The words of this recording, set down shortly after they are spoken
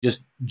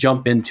just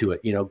jump into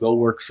it. Go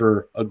work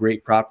for a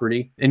great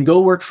property and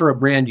go work for a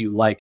brand you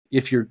like.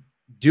 If you're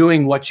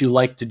doing what you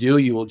like to do,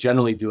 you will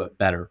generally do it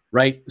better,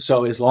 right?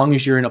 So as long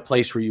as you're in a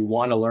place where you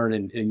want to learn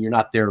and you're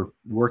not there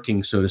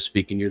working, so to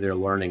speak, and you're there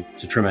learning,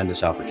 it's a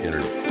tremendous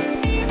opportunity.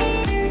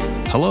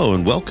 Hello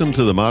and welcome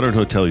to the Modern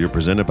Hotelier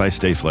presented by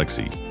Stay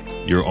Flexi,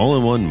 your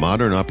all-in-one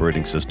modern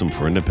operating system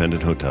for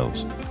independent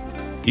hotels.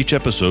 Each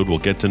episode will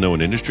get to know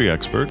an industry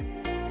expert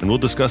and we'll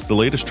discuss the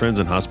latest trends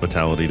in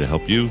hospitality to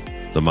help you,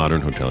 the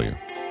Modern Hotelier.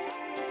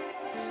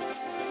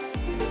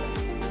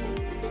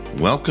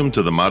 Welcome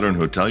to the Modern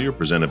Hotelier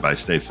presented by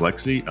Stay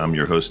Flexi. I'm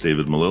your host,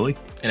 David Malilly.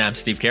 And I'm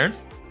Steve Karen.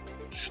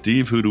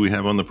 Steve, who do we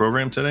have on the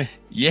program today?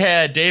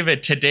 Yeah,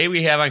 David. Today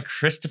we have on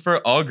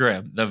Christopher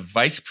Ahlgrim, the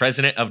Vice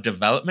President of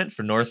Development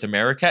for North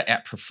America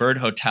at Preferred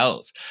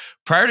Hotels.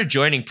 Prior to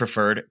joining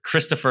Preferred,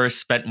 Christopher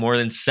spent more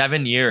than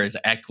 7 years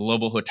at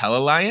Global Hotel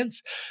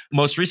Alliance,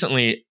 most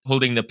recently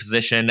holding the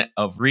position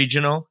of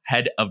Regional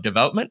Head of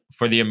Development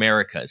for the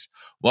Americas.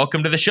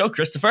 Welcome to the show,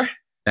 Christopher.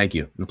 Thank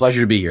you. It's a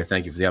pleasure to be here.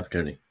 Thank you for the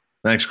opportunity.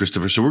 Thanks,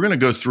 Christopher. So we're going to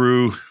go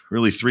through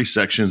really 3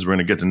 sections. We're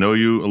going to get to know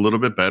you a little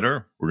bit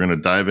better. We're going to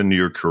dive into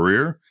your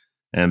career,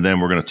 and then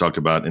we're going to talk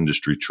about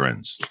industry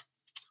trends.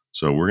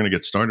 So we're going to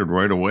get started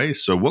right away.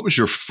 So what was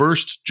your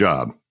first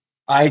job?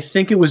 I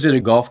think it was at a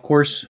golf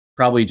course,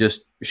 probably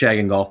just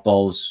shagging golf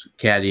balls,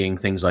 caddying,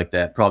 things like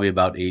that, probably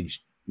about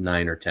age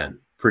 9 or 10,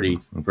 pretty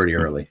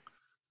early.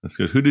 That's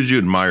good. Who did you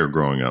admire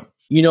growing up?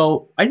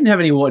 I didn't have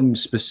anyone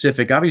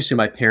specific. Obviously,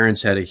 my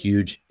parents had a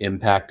huge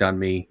impact on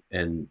me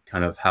and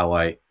kind of how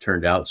I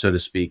turned out, so to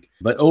speak.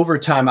 But over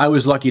time, I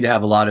was lucky to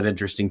have a lot of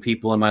interesting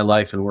people in my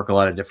life and work a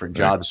lot of different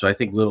jobs. So I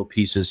think little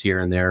pieces here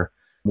and there,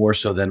 more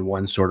so than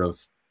one sort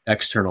of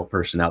external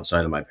person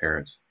outside of my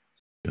parents.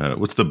 Got it.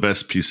 What's the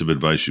best piece of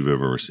advice you've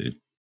ever received?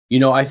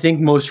 I think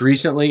most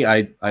recently,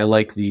 I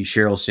like the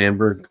Sheryl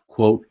Sandberg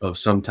quote of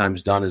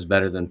sometimes done is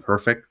better than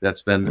perfect.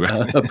 That's been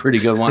a pretty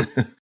good one.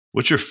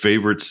 What's your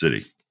favorite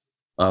city?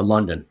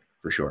 London,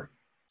 for sure.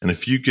 And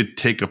if you could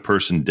take a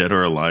person dead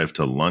or alive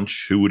to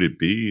lunch, who would it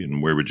be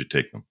and where would you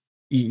take them?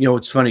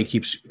 It's funny, it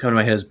keeps coming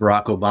to my head is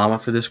Barack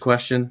Obama for this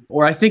question.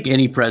 Or I think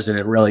any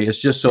president really. It's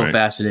just so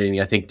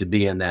fascinating, I think, to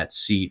be in that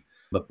seat.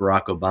 But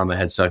Barack Obama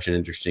had such an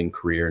interesting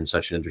career and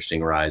such an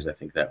interesting rise. I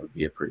think that would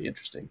be a pretty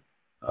interesting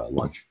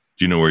lunch.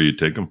 Do you know where you'd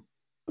take him?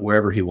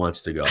 Wherever he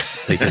wants to go.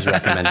 Take his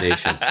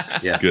recommendation.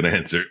 Yeah. Good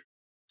answer.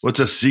 What's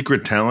a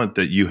secret talent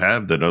that you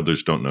have that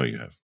others don't know you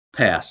have?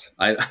 Pass.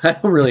 I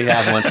don't really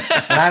have one.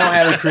 And I don't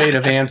have a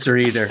creative answer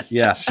either.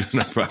 Yeah.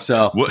 No problem.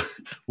 So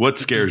what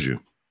scares you?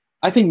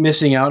 I think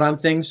missing out on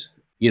things.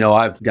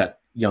 I've got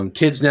young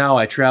kids now.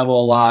 I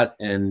travel a lot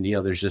and,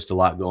 there's just a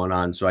lot going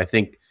on. So I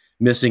think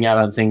missing out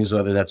on things,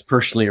 whether that's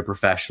personally or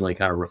professionally,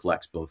 kind of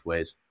reflects both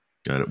ways.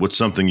 Got it. What's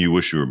something you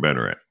wish you were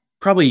better at?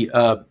 Probably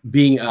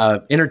being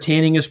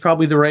entertaining is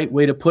probably the right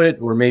way to put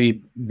it, or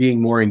maybe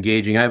being more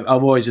engaging. I've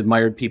always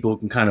admired people who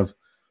can kind of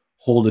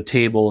hold a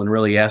table and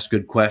really ask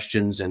good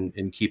questions and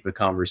keep a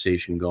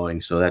conversation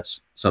going. So that's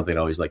something I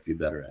always like to be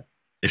better at.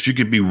 If you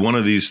could be one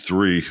of these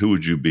 3, who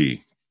would you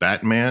be?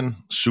 Batman,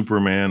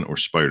 Superman, or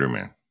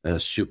Spider-Man?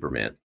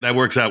 Superman. That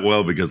works out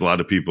well because a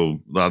lot of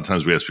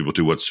times we ask people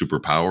to what's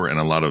superpower, and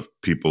a lot of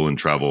people in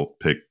travel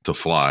pick to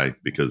fly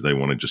because they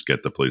want to just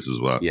get to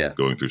places without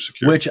going through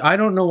security. Which I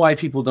don't know why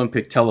people don't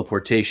pick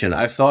teleportation.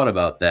 I've thought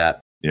about that.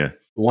 Yeah.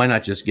 Why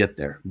not just get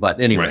there? But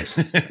anyways.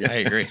 Right. Yeah, I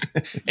agree.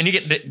 And you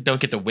don't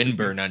get the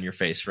windburn on your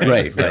face,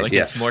 right? Right.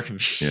 It's more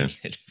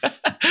convenient. Yeah.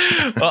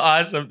 Well,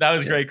 awesome. That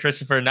was great,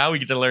 Christopher. Now we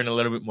get to learn a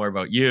little bit more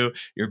about you,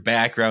 your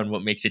background,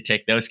 what makes you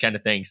tick, those kind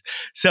of things.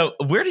 So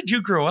where did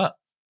you grow up?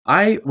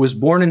 I was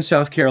born in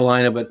South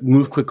Carolina, but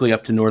moved quickly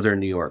up to northern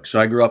New York. So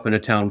I grew up in a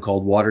town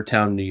called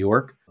Watertown, New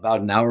York,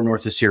 about an hour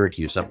north of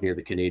Syracuse, up near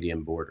the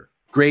Canadian border.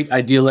 Great,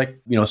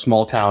 idyllic,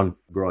 small town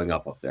growing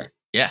up there.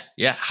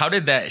 Yeah. How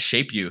did that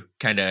shape you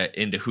kind of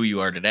into who you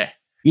are today?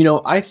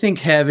 I think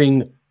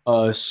having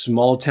a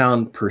small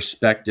town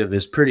perspective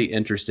is pretty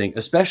interesting,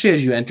 especially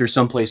as you enter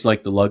someplace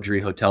like the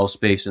luxury hotel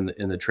space in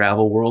the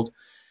travel world.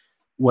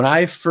 When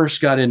I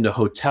first got into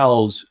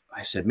hotels,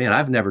 I said, man,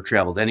 I've never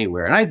traveled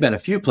anywhere. And I'd been a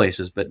few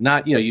places, but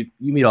not, you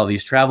meet all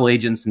these travel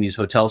agents and these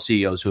hotel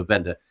CEOs who have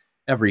been to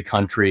every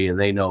country and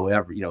they know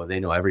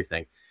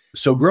everything.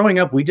 So growing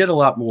up, we did a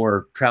lot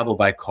more travel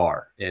by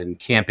car and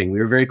camping. We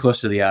were very close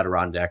to the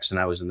Adirondacks and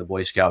I was in the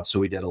Boy Scouts. So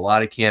we did a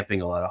lot of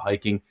camping, a lot of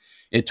hiking.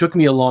 It took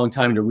me a long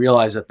time to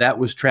realize that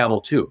was travel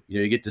too.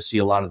 You get to see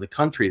a lot of the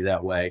country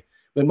that way,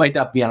 but it might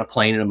not be on a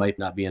plane and it might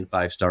not be in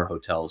 5-star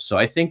hotels. So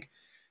I think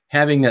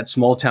having that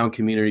small town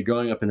community,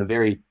 growing up in a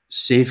very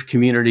safe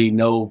community,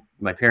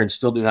 my parents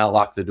still do not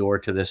lock the door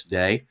to this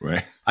day.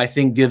 Right. I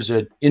think gives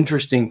an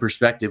interesting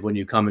perspective when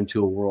you come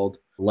into a world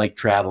like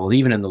travel,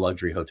 even in the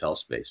luxury hotel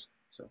space.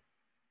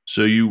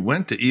 So you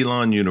went to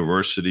Elon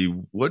University.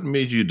 What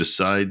made you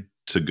decide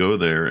to go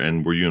there?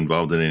 And were you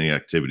involved in any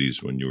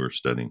activities when you were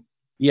studying?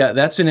 Yeah,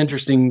 that's an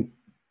interesting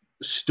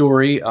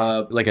story.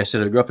 Like I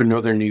said, I grew up in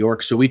northern New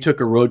York. So we took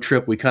a road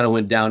trip. We kind of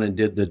went down and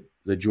did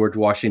the George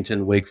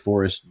Washington, Wake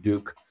Forest,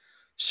 Duke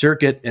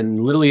circuit.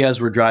 And literally as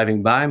we're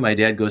driving by, my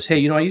dad goes,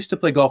 hey, I used to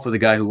play golf with a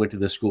guy who went to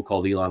this school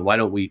called Elon. Why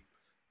don't we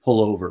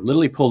pull over?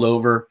 Literally pulled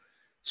over,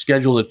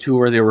 scheduled a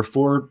tour. There were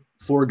four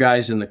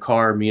guys in the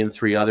car, me and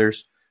three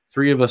others.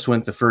 Three of us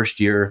went the first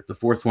year. The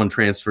fourth one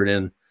transferred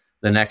in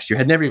the next year.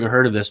 Had never even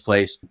heard of this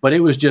place, but it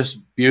was just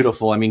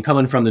beautiful. I mean,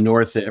 coming from the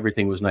north,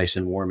 everything was nice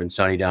and warm and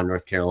sunny down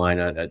North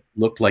Carolina. It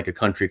looked like a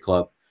country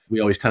club. We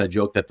always kind of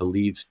joke that the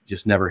leaves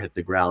just never hit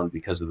the ground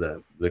because of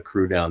the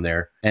crew down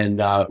there, and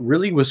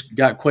really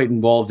got quite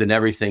involved in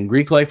everything.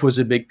 Greek life was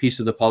a big piece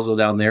of the puzzle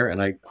down there,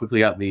 and I quickly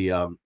got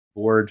the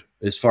board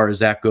as far as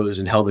that goes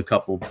and held a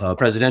couple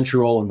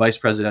presidential role and vice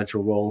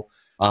presidential role.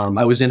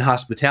 I was in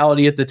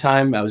hospitality at the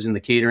time. I was in the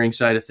catering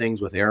side of things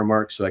with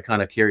Aramark, so I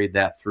kind of carried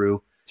that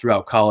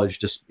throughout college,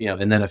 just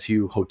and then a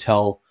few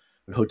hotel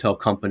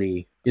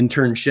company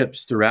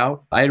internships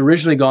throughout. I had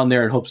originally gone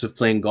there in hopes of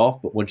playing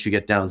golf, but once you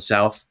get down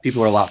south,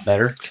 people are a lot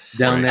better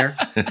down there.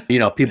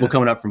 People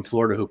coming up from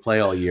Florida who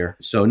play all year.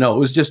 So no, it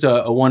was just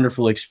a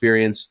wonderful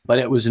experience, but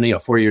it was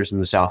 4 years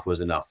in the South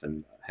was enough,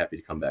 and happy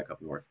to come back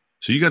up north.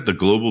 So you got the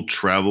Global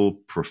Travel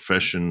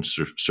Profession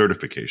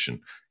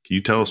Certification. Can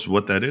you tell us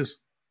what that is?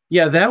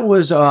 Yeah, that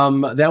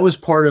was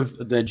part of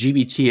the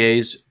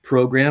GBTA's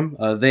program.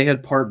 They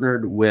had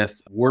partnered with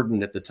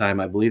Wharton at the time.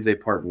 I believe they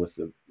partnered with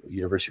the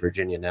University of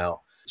Virginia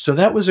now. So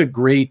that was a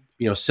great,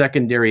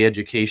 secondary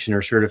education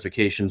or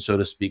certification, so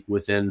to speak,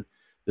 within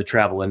the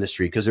travel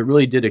industry, because it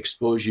really did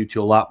expose you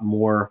to a lot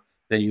more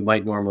than you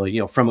might normally,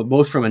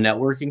 both from a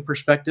networking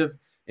perspective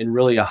and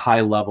really a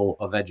high level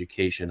of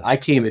education.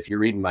 If you're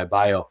reading my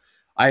bio,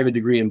 I have a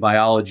degree in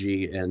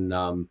biology and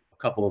a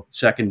couple of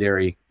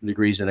secondary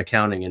degrees in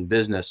accounting and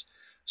business.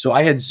 So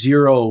I had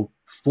zero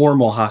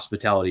formal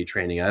hospitality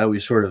training. I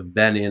always sort of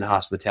been in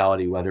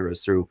hospitality, whether it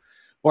was through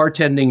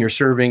bartending or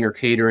serving or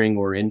catering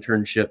or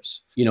internships,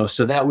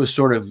 so that was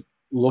sort of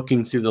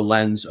looking through the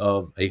lens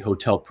of a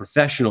hotel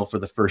professional for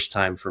the first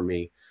time for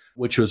me,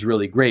 which was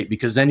really great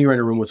because then you're in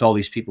a room with all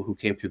these people who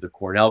came through the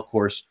Cornell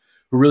course,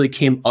 who really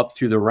came up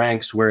through the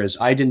ranks, whereas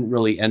I didn't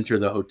really enter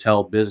the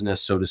hotel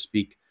business, so to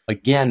speak,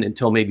 again,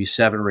 until maybe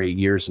 7 or 8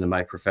 years into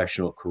my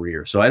professional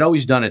career. So I'd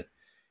always done it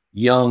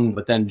young,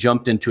 but then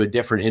jumped into a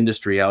different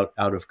industry out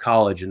of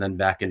college and then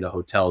back into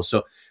hotels.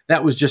 So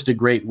that was just a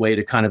great way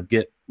to kind of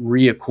get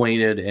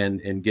reacquainted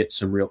and get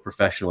some real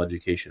professional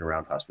education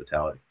around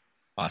hospitality.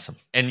 Awesome.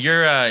 And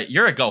you're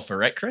a golfer,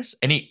 right, Chris?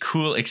 Any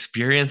cool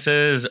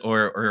experiences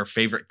or a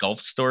favorite golf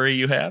story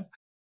you have?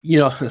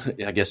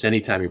 I guess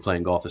anytime you're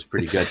playing golf is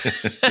pretty good.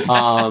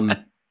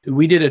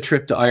 We did a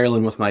trip to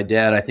Ireland with my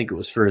dad. I think it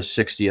was for his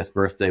 60th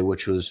birthday,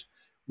 which was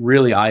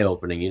really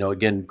eye-opening.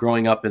 Again,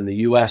 growing up in the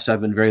U.S.,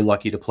 I've been very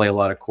lucky to play a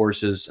lot of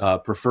courses.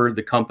 Preferred,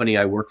 the company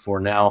I work for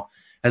now,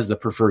 has the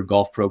Preferred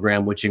Golf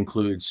program, which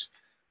includes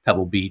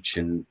Pebble Beach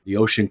and the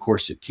Ocean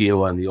course at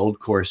Kiowa and the Old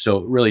course.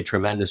 So really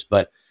tremendous.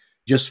 But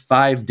just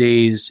 5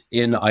 days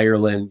in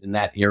Ireland, in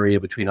that area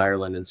between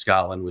Ireland and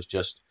Scotland, was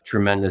just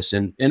tremendous.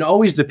 And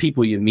always the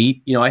people you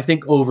meet. I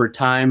think over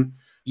time,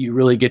 you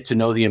really get to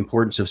know the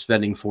importance of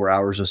spending 4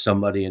 hours with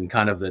somebody and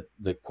kind of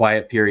the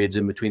quiet periods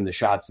in between the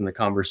shots and the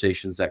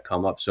conversations that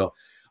come up. So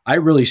I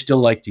really still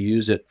like to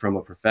use it from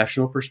a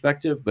professional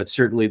perspective, but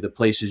certainly the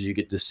places you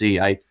get to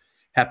see. I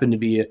happened to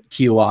be at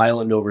Kiowa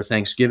Island over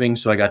Thanksgiving,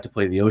 so I got to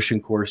play the Ocean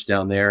course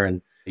down there.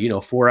 And,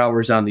 4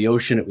 hours on the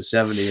ocean, it was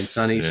 70 and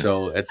sunny. Yeah.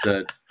 So it's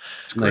a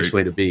nice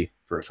way to be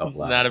for a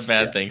couple hours. Not a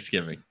bad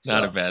Thanksgiving.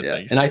 Not a bad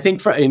Thanksgiving. And I think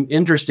for an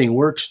interesting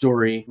work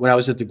story, when I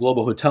was at the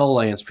Global Hotel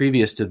Alliance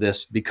previous to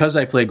this, because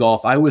I play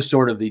golf, I was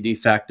sort of the de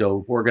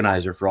facto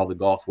organizer for all the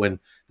golf when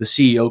the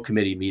CEO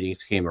committee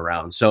meetings came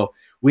around. So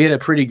we had a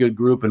pretty good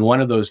group. And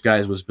one of those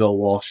guys was Bill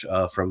Walsh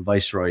from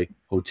Viceroy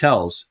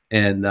Hotels.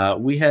 And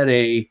we had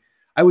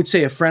I would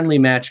say a friendly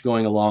match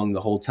going along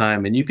the whole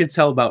time. And you could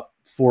tell about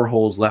 4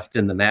 holes left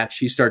in the match,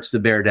 he starts to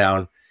bear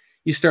down.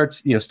 He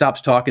starts,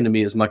 stops talking to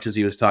me as much as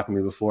he was talking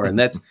to me before. And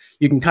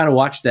you can kind of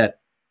watch that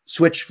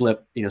switch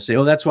flip, say,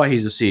 oh, that's why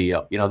he's a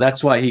CEO.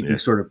 That's why he can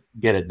sort of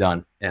get it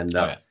done. And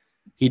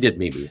he did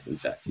meet me, in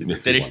fact. He won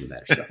the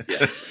match. So,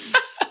 yeah.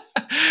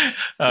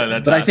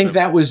 But awesome. I think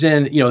that was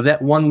in,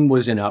 that one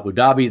was in Abu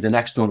Dhabi. The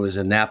next one was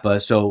in Napa.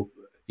 So,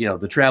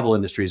 the travel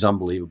industry is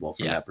unbelievable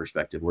from that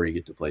perspective, where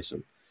you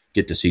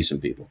get to see some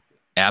people.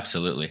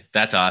 Absolutely.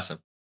 That's awesome.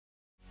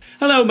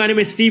 Hello, my name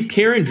is Steve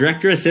Karen,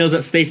 Director of Sales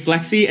at Stay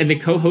Flexi and the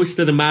co-host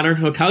of The Modern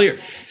Hotelier.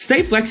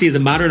 Stay Flexi is a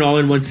modern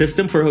all-in-one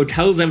system for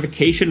hotels and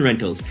vacation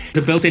rentals. It's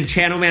a built-in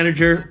channel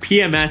manager,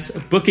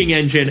 PMS, booking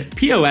engine,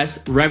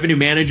 POS, revenue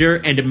manager,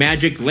 and a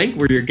magic link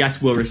where your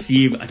guests will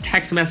receive a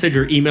text message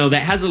or email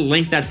that has a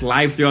link that's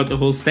live throughout the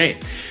whole stay.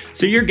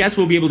 So your guests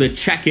will be able to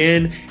check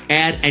in,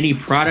 add any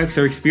products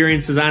or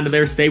experiences onto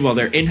their stay while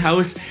they're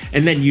in-house,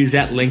 and then use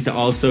that link to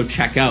also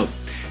check out.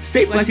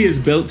 Stay Flexi is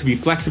built to be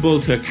flexible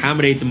to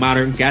accommodate the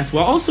modern guest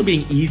while also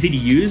being easy to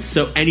use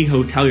so any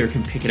hotelier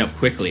can pick it up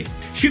quickly.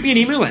 Shoot me an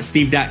email at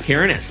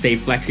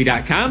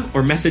steve.karen@stayflexi.com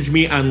or message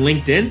me on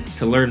LinkedIn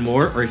to learn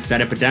more or set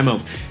up a demo.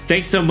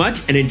 Thanks so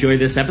much and enjoy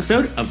this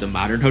episode of The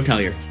Modern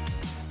Hotelier.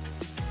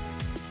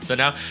 So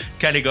now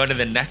kind of go to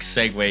the next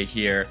segue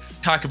here.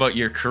 Talk about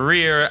your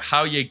career,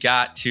 how you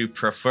got to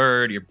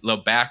Preferred, your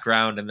little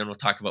background, and then we'll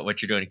talk about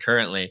what you're doing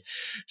currently.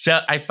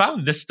 So I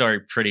found this story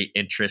pretty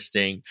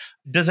interesting.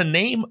 Does a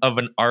name of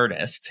an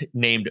artist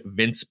named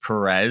Vince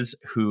Perez,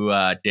 who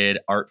did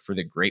art for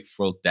the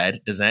Grateful Dead,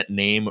 does that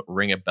name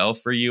ring a bell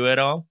for you at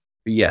all?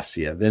 Yes,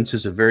 yeah. Vince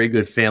is a very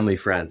good family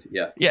friend.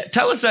 Yeah. Yeah.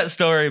 Tell us that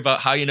story about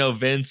how you know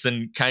Vince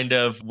and kind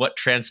of what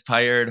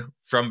transpired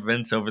from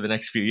Vince over the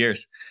next few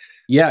years.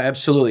 Yeah,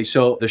 absolutely.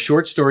 So the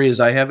short story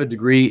is I have a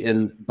degree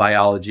in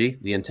biology.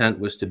 The intent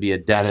was to be a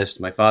dentist.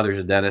 My father's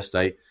a dentist.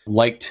 I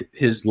liked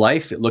his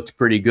life. It looked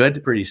pretty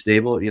good, pretty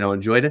stable,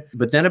 enjoyed it.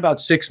 But then about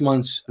 6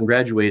 months from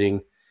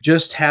graduating,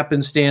 just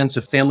happenstance,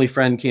 a family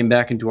friend came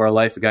back into our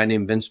life, a guy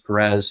named Vince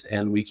Perez,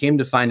 and we came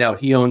to find out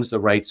he owns the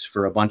rights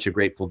for a bunch of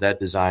Grateful Dead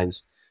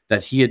designs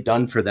that he had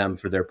done for them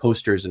for their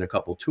posters and a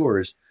couple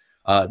tours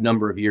a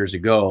number of years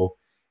ago.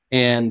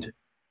 And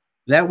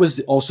that was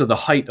also the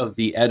height of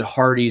the Ed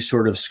Hardy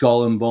sort of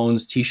skull and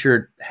bones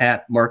t-shirt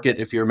hat market,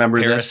 if you remember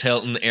this. Paris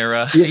Hilton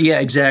era. Yeah,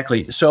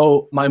 exactly.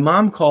 So my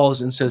mom calls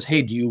and says,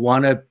 hey, do you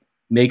want to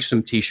make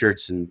some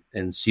t-shirts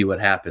and see what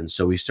happens?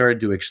 So we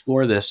started to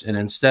explore this. And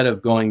instead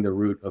of going the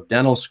route of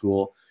dental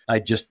school, I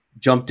just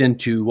jumped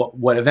into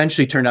what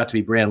eventually turned out to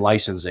be brand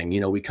licensing.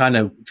 We kind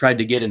of tried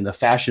to get in the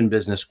fashion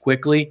business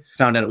quickly,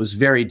 found out it was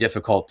very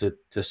difficult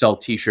to sell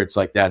t-shirts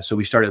like that. So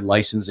we started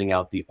licensing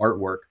out the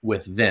artwork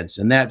with Vince.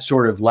 And that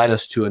sort of led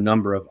us to a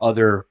number of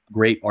other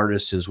great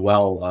artists as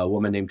well. A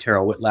woman named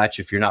Tara Whitlatch,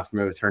 if you're not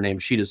familiar with her name,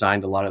 she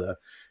designed a lot of the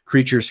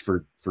creatures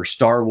for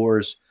Star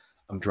Wars.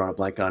 I'm drawing a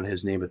blank on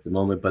his name at the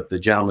moment, but the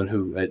gentleman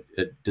who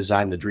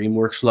designed the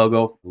DreamWorks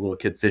logo, the little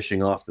kid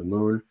fishing off the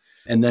moon.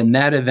 And then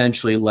that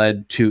eventually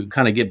led to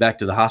kind of get back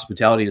to the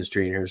hospitality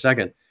industry in here in a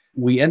second.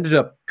 We ended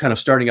up kind of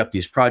starting up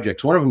these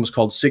projects. One of them was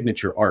called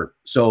Signature Art.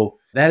 So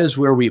that is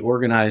where we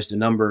organized a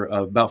number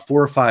of about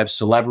 4 or 5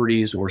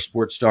 celebrities or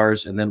sports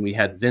stars. And then we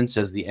had Vince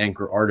as the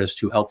anchor artist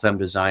who helped them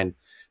design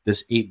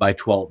this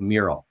 8x12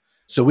 mural.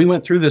 So we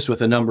went through this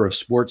with a number of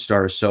sports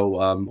stars. So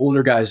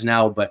older guys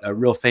now, but a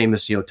real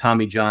famous,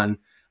 Tommy John,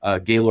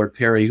 Gaylord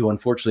Perry, who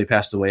unfortunately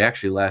passed away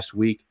actually last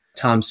week,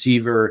 Tom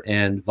Seaver,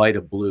 and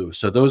Vita Blue.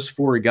 So those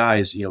 4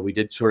 guys, we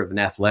did sort of an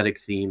athletic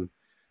theme,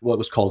 what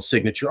was called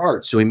signature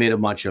art. So we made a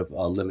bunch of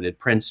limited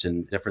prints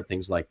and different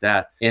things like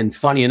that. And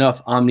funny enough,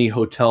 Omni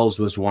Hotels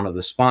was one of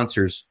the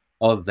sponsors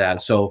of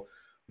that. So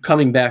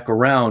coming back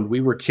around,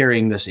 we were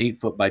carrying this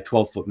 8-foot by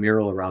 12-foot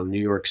mural around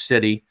New York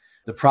City.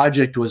 The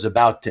project was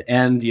about to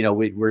end,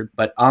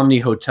 but Omni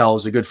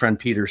Hotels, a good friend,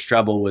 Peter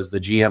Strebel, was the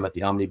GM at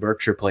the Omni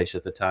Berkshire Place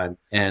at the time.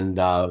 And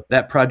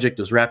that project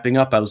was wrapping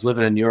up. I was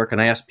living in New York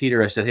and I asked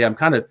Peter, I said, hey, I'm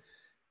kind of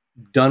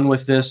done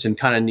with this and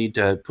kind of need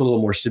to put a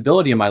little more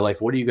stability in my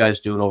life. What are you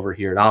guys doing over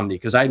here at Omni?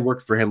 Because I'd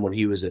worked for him when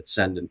he was at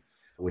Sendon,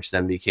 which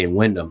then became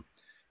Wyndham.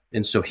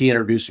 And so he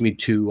introduced me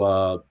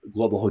to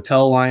Global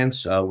Hotel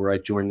Alliance, where I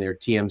joined their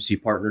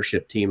TMC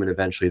partnership team and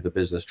eventually the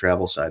business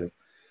travel side of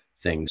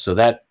things. So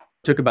that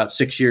took about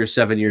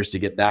 7 years to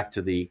get back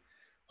to the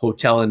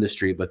hotel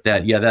industry. But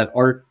that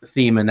art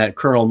theme and that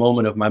kernel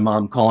moment of my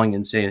mom calling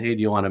and saying, hey,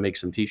 do you want to make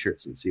some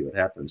t-shirts and see what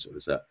happens? It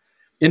was a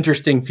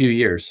interesting few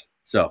years.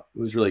 So it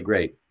was really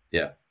great.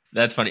 Yeah.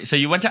 That's funny. So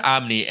you went to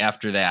Omni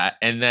after that,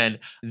 and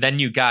then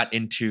you got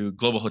into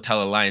Global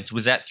Hotel Alliance.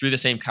 Was that through the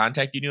same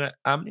contact you knew at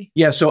Omni?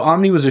 Yeah. So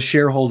Omni was a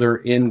shareholder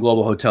in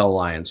Global Hotel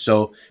Alliance.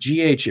 So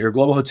GH, or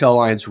Global Hotel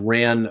Alliance,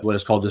 ran what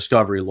is called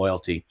Discovery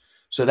Loyalty.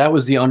 So that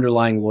was the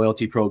underlying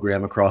loyalty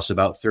program across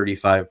about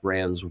 35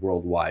 brands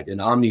worldwide.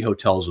 And Omni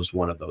Hotels was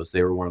one of those.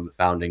 They were one of the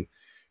founding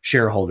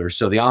shareholders.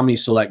 So the Omni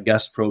Select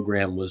Guest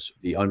program was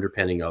the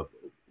underpinning of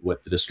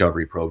what the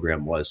Discovery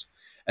program was.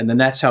 And then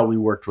that's how we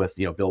worked with,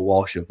 Bill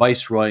Walsh of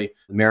Viceroy,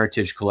 the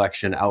Meritage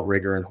Collection,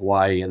 Outrigger in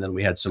Hawaii. And then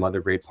we had some other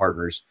great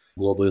partners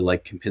globally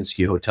like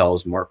Kempinski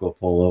Hotels, Marco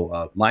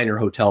Polo, Minor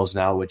Hotels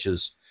now, which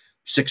is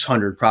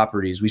 600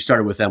 properties. We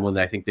started with them when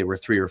I think they were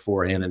 3 or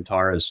 4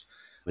 Anantaras.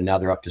 And now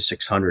they're up to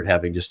 600,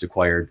 having just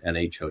acquired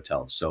NH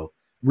Hotels. So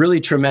really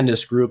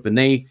tremendous group. And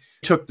they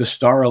took the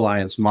Star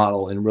Alliance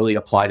model and really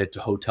applied it to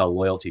hotel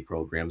loyalty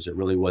programs. It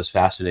really was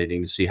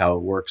fascinating to see how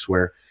it works,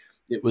 where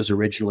it was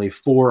originally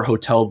 4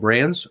 hotel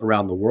brands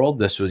around the world.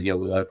 This was,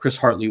 Chris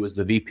Hartley was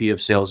the VP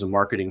of sales and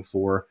marketing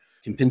for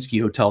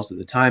Kempinski Hotels at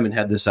the time and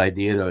had this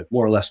idea to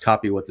more or less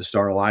copy what the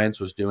Star Alliance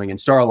was doing.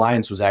 And Star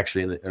Alliance was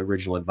actually an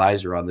original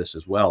advisor on this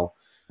as well.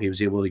 He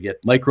was able to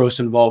get Micros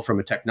involved from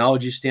a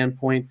technology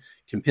standpoint,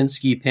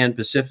 Kempinski, Pan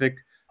Pacific,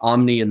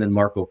 Omni, and then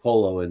Marco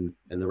Polo, and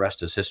the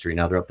rest is history.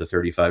 Now they're up to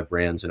 35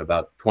 brands and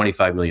about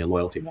 25 million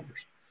loyalty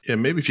members. Yeah,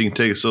 maybe if you can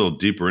take us a little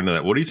deeper into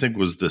that. What do you think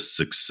was the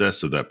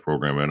success of that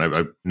program? And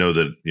I know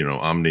that,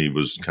 Omni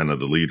was kind of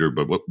the leader,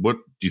 but what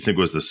do you think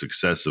was the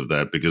success of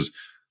that? Because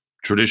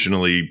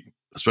traditionally,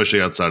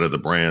 especially outside of the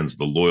brands,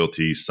 the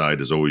loyalty side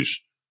has always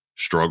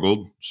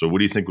struggled. So what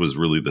do you think was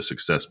really the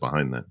success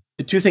behind that?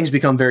 2 things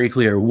become very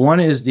clear. One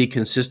is the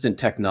consistent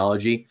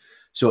technology.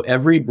 So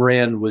every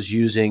brand was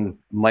using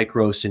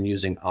Micros and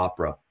using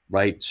Opera,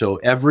 right? So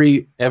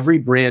every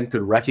brand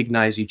could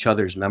recognize each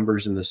other's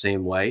members in the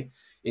same way.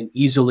 and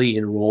easily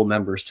enroll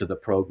members to the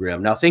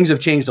program. Now, things have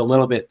changed a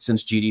little bit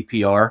since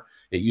GDPR.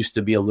 It used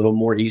to be a little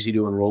more easy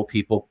to enroll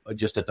people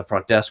just at the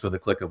front desk with a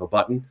click of a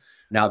button.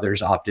 Now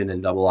there's opt-in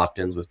and double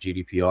opt-ins with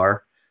GDPR.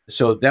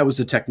 So that was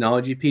the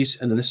technology piece.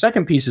 And then the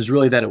second piece is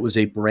really that it was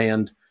a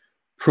brand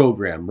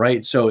program,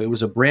 right? So it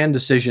was a brand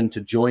decision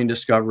to join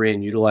Discovery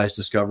and utilize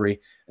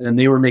Discovery. And then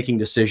they were making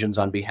decisions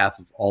on behalf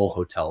of all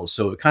hotels.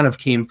 So it kind of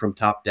came from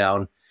top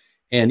down.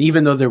 And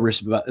even though there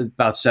was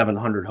about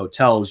 700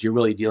 hotels, you're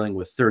really dealing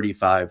with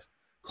 35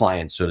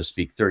 clients, so to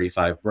speak,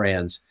 35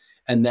 brands.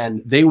 And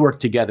then they work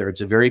together.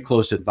 It's a very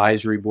close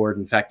advisory board.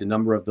 In fact, a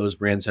number of those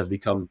brands have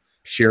become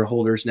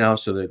shareholders now.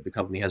 So that the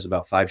company has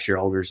about 5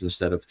 shareholders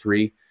instead of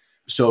 3.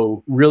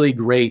 So really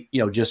great,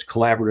 just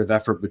collaborative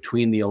effort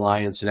between the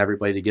alliance and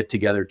everybody to get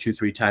together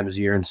 2-3 times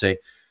a year and say,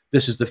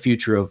 this is the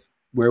future of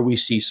where we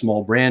see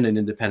small brand and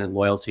independent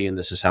loyalty. And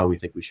this is how we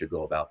think we should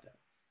go about that.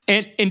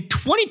 And in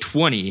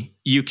 2020,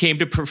 you came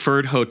to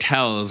Preferred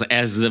Hotels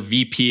as the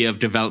VP of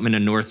Development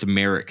in North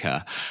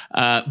America.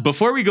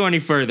 Before we go any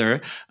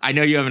further, I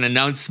know you have an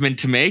announcement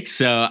to make,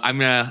 so I'm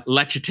going to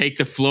let you take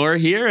the floor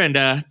here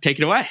and take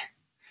it away.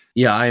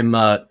 Yeah, I'm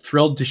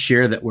thrilled to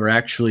share that we're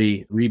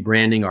actually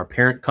rebranding our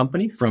parent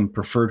company from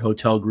Preferred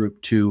Hotel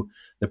Group to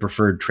the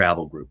Preferred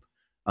Travel Group.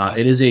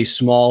 Awesome. It is a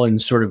small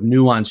and sort of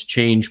nuanced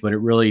change, but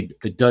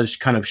it does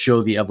kind of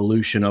show the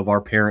evolution of our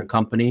parent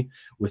company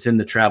within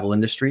the travel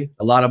industry.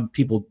 A lot of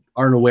people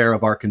aren't aware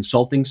of our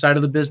consulting side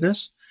of the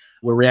business,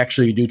 where we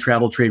actually do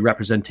travel trade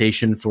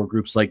representation for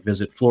groups like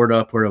Visit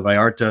Florida, Puerto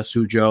Vallarta,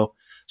 Sujo.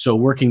 So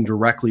working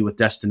directly with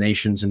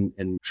destinations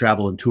and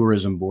travel and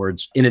tourism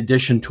boards, in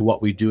addition to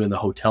what we do in the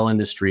hotel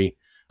industry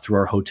through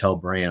our hotel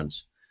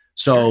brands.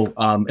 So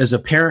as a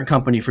parent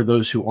company, for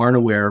those who aren't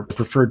aware,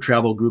 Preferred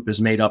Travel Group is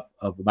made up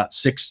of about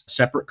 6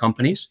 separate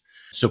companies.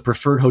 So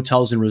Preferred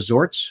Hotels and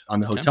Resorts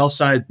on the hotel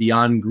side,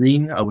 Beyond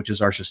Green, which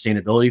is our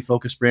sustainability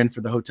focused brand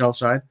for the hotel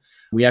side.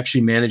 We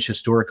actually manage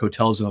Historic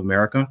Hotels of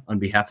America on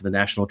behalf of the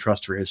National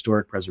Trust for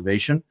Historic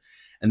Preservation.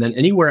 And then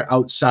anywhere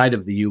outside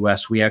of the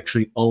U.S., we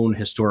actually own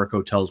Historic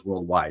Hotels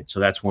worldwide. So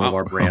that's one of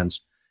our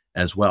brands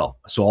as well.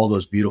 So all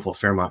those beautiful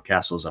Fairmont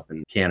castles up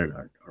in Canada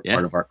are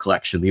part of our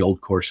collection, the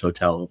Old Course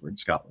Hotel over in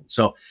Scotland.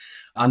 So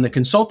on the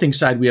consulting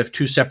side, we have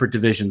 2 separate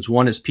divisions.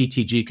 One is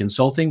PTG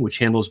Consulting, which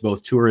handles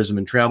both tourism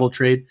and travel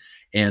trade.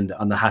 And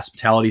on the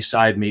hospitality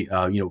side,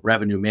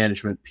 revenue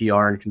management,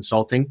 PR, and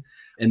consulting.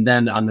 And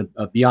then on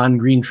the Beyond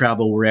Green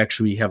Travel, we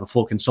actually have a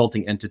full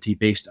consulting entity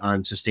based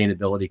on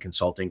sustainability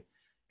consulting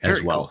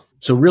as well. Cool.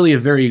 So really a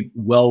very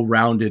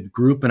well-rounded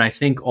group. And I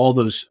think all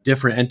those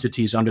different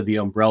entities under the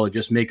umbrella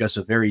just make us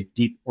a very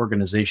deep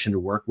organization to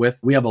work with.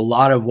 We have a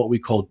lot of what we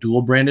call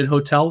dual branded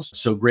hotels.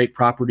 So great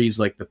properties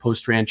like the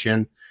Post Ranch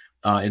Inn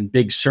and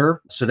Big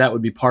Sur. So that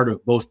would be part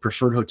of both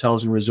Preferred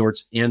Hotels and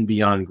Resorts and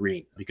Beyond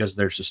Green because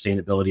there's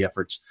sustainability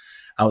efforts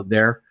out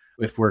there.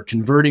 If we're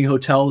converting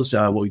hotels,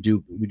 what we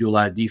do a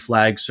lot of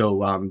deflags.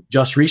 So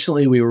just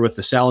recently, we were with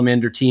the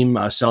Salamander team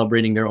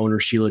celebrating their owner,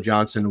 Sheila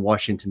Johnson, in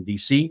Washington,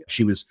 D.C.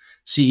 She was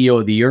CEO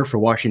of the Year for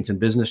Washington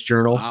Business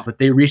Journal. Wow. But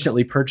they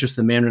recently purchased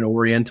the Mandarin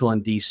Oriental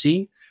in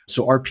D.C.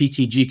 So our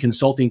PTG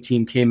consulting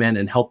team came in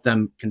and helped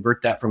them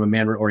convert that from a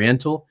Mandarin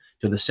Oriental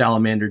to the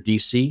Salamander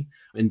D.C.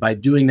 And by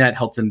doing that,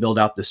 help them build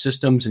out the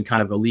systems and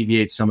kind of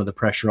alleviate some of the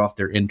pressure off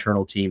their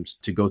internal teams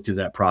to go through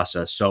that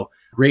process. So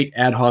great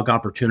ad hoc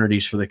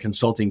opportunities for the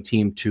consulting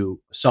team to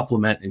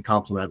supplement and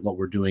complement what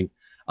we're doing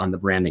on the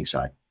branding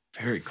side.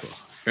 Very cool.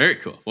 Very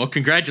cool. Well,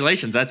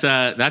 congratulations.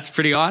 That's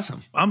pretty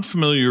awesome. I'm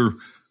familiar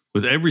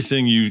with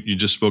everything you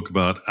just spoke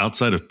about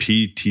outside of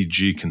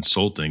PTG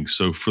Consulting.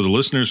 So for the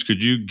listeners,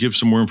 could you give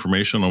some more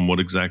information on what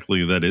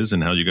exactly that is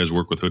and how you guys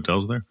work with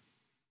hotels there?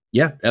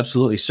 Yeah,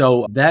 absolutely.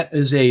 So that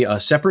is a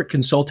separate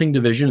consulting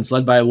division. It's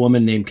led by a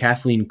woman named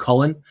Kathleen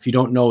Cullen. If you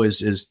don't know,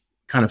 is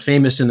kind of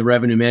famous in the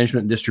revenue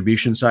management and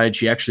distribution side.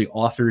 She actually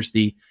authors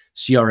the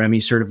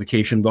CRME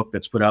certification book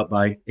that's put out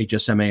by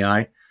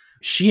HSMAI.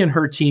 She and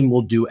her team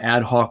will do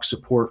ad hoc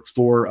support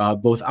for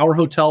both our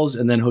hotels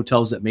and then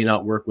hotels that may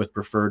not work with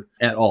Preferred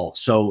at all.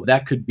 So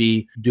that could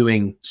be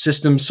doing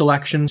system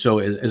selection. So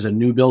as a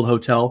new build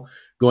hotel,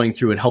 going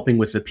through and helping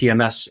with the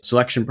PMS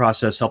selection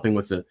process, helping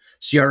with the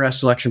CRS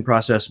selection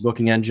process,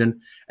 booking engine.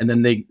 And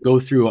then they go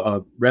through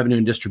a revenue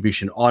and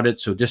distribution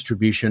audit. So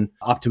distribution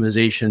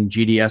optimization,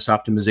 GDS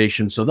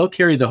optimization. So they'll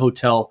carry the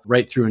hotel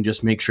right through and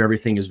just make sure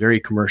everything is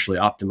very commercially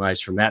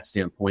optimized from that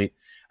standpoint.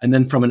 And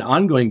then from an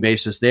ongoing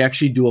basis, they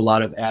actually do a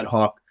lot of ad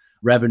hoc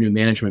revenue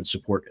management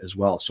support as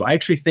well. So I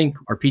actually think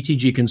our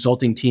PTG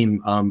consulting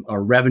team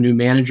are revenue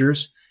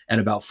managers and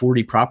about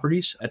 40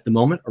 properties at the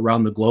moment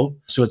around the globe.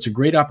 So it's a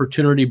great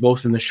opportunity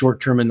both in the short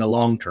term and the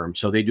long term.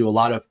 So they do a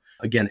lot of,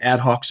 again,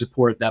 ad hoc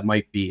support. That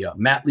might be a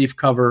mat leave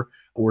cover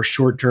or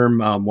short term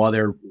while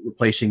they're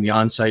replacing the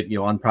on-site,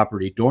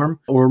 on-property dorm,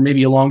 or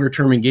maybe a longer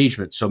term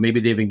engagement. So maybe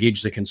they've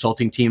engaged the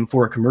consulting team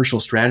for a commercial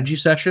strategy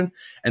session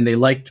and they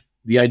liked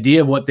the idea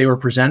of what they were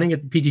presenting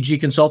at the PTG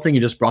Consulting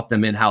and just brought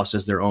them in-house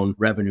as their own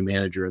revenue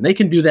manager. And they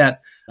can do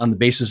that on the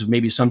basis of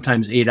maybe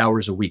sometimes 8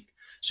 hours a week.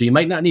 So you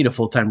might not need a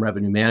full-time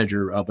revenue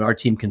manager, but our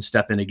team can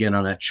step in again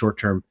on that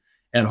short-term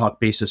ad hoc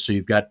basis. So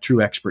you've got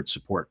true expert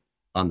support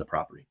on the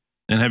property.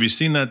 And have you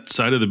seen that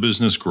side of the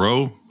business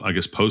grow, I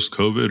guess,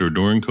 post-COVID or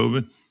during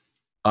COVID?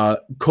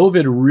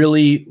 COVID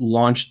really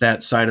launched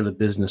that side of the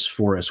business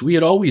for us. We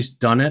had always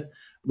done it.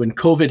 When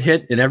COVID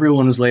hit and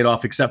everyone was laid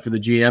off except for the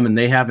GM, and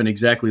they haven't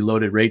exactly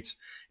loaded rates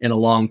in a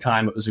long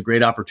time, it was a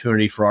great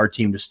opportunity for our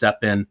team to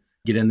step in,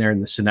 get in there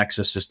in the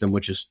Synexa system,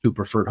 which is who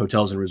Preferred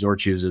Hotels and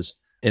Resorts uses,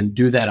 and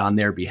do that on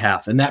their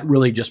behalf. And that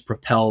really just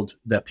propelled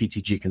that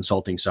PTG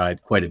consulting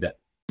side quite a bit.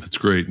 That's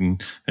great.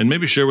 And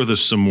maybe share with us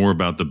some more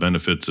about the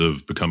benefits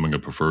of becoming a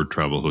preferred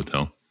travel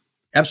hotel.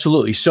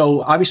 Absolutely.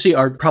 So obviously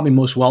our probably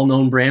most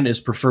well-known brand is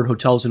Preferred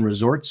Hotels and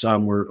Resorts.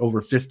 We're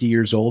over 50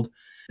 years old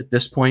at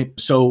this point.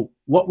 So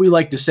what we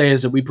like to say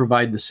is that we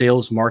provide the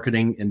sales,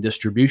 marketing, and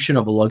distribution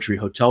of a luxury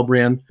hotel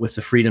brand with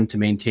the freedom to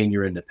maintain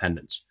your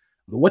independence.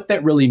 But what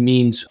that really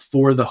means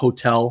for the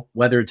hotel,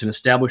 whether it's an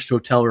established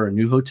hotel or a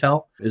new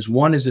hotel, is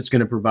one is it's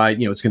going to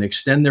provide, it's going to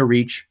extend their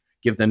reach,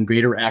 give them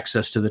greater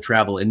access to the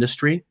travel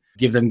industry,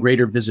 give them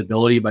greater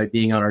visibility by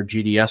being on our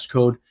GDS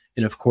code,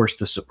 and of course,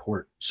 the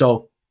support.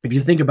 So if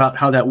you think about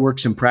how that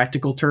works in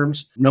practical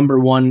terms, number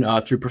one,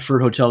 through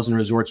Preferred Hotels and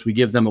Resorts, we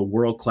give them a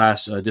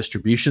world-class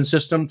distribution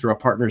system through our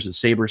partners at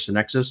Sabre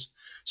Synexus.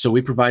 So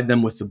we provide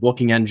them with the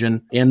booking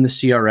engine and the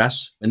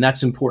CRS. And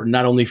that's important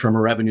not only from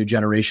a revenue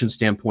generation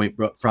standpoint,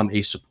 but from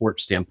a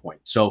support standpoint.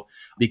 So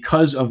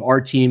because of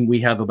our team, we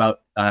have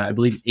about, I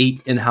believe,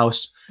 8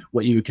 in-house,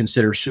 what you would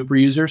consider super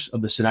users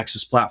of the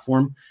Synexus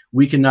platform.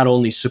 We can not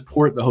only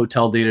support the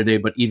hotel day-to-day,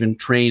 but even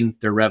train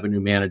their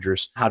revenue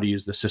managers how to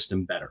use the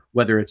system better,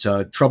 whether it's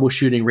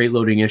troubleshooting, rate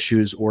loading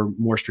issues, or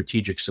more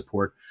strategic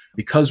support.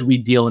 Because we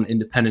deal in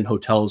independent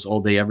hotels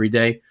all day, every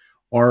day,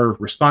 our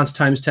response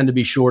times tend to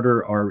be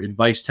shorter. Our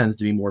advice tends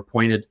to be more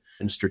pointed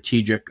and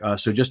strategic.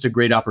 So just a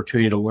great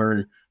opportunity to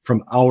learn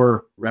from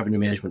our revenue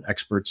management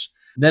experts.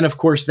 Then, of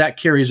course, that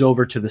carries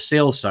over to the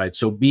sales side.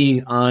 So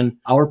being on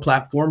our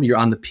platform, you're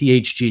on the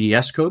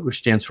PHGDS code, which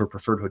stands for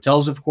Preferred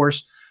Hotels, of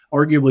course,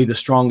 arguably the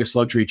strongest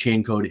luxury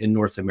chain code in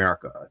North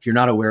America. If you're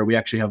not aware, we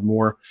actually have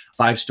more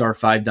 5-star,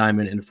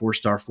 5-diamond, and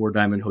 4-star,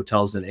 4-diamond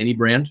hotels than any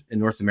brand in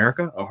North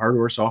America, a hard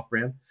or soft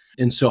brand.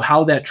 And so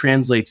how that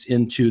translates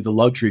into the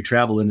luxury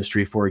travel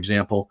industry, for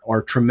example,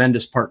 are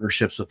tremendous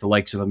partnerships with the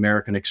likes of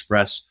American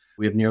Express.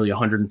 We have nearly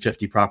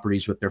 150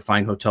 properties with their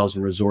Fine Hotels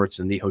and Resorts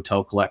and the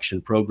Hotel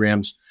Collection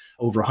programs,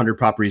 over 100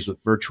 properties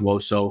with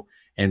Virtuoso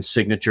and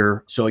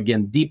Signature. So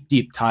again,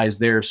 deep ties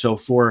there. So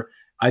for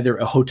either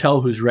a hotel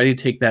who's ready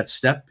to take that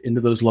step into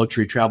those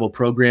luxury travel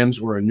programs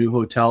or a new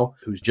hotel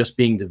who's just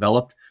being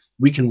developed,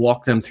 we can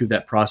walk them through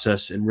that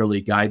process and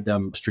really guide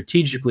them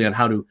strategically on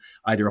how to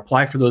either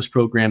apply for those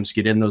programs,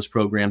 get in those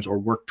programs, or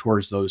work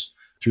towards those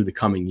through the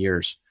coming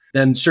years.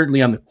 Then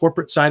certainly on the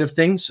corporate side of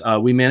things,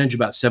 we manage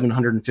about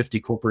 750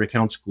 corporate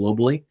accounts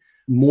globally.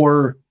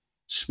 More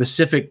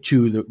specific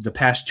to the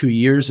past 2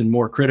 years and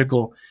more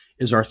critical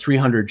is our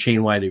 300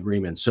 chain-wide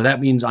agreements. So that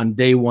means on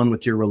day one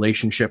with your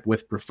relationship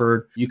with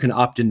Preferred, you can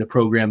opt into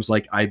programs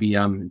like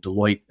IBM,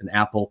 Deloitte, and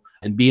Apple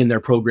and be in their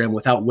program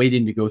without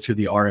waiting to go through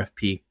the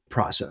RFP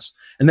process.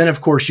 And then,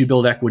 of course, you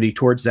build equity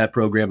towards that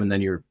program, and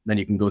then you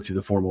can go through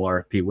the formal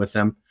RFP with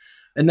them.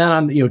 And then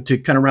on, to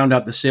kind of round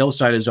out the sales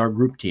side is our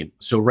group team.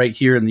 So right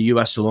here in the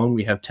US alone,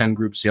 we have 10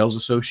 group sales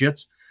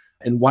associates.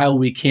 And while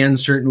we can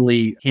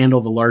certainly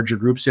handle the larger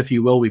groups, if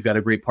you will, we've got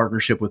a great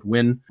partnership with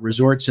Wynn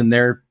Resorts and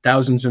their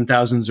thousands and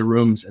thousands of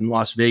rooms in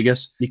Las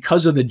Vegas.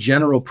 Because of the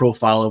general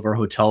profile of our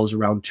hotels,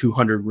 around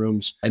 200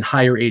 rooms and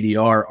higher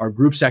ADR, our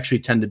groups actually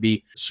tend to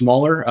be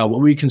smaller,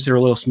 what we consider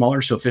a little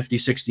smaller, so 50,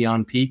 60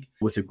 on peak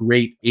with a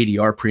great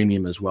ADR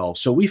premium as well.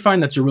 So we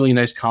find that's a really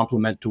nice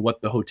complement to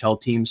what the hotel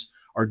teams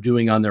are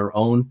doing on their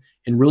own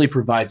and really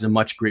provides a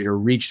much greater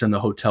reach than the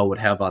hotel would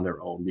have on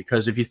their own.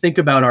 Because if you think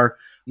about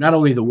not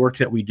only the work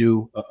that we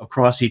do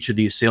across each of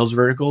these sales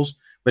verticals,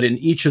 but in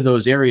each of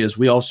those areas,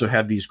 we also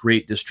have these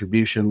great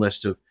distribution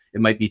lists of,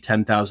 it might be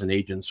 10,000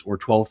 agents or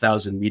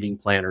 12,000 meeting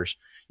planners,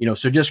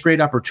 so just great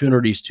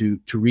opportunities to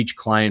reach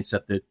clients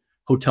that the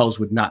hotels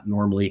would not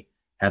normally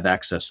have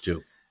access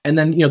to. And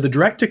then, the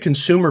direct to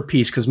consumer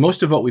piece, because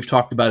most of what we've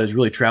talked about is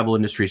really travel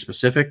industry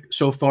specific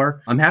so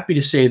far. I'm happy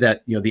to say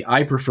that, the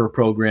I Prefer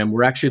program,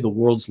 we're actually the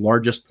world's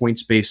largest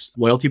points-based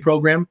loyalty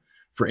program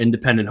for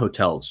independent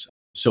hotels.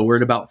 So we're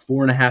at about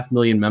 4.5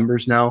 million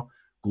members now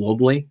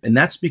globally. And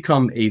that's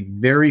become a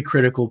very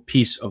critical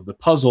piece of the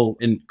puzzle.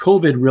 And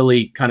COVID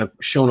really kind of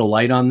shone a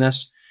light on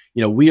this.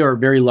 We are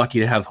very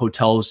lucky to have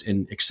hotels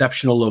in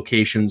exceptional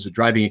locations,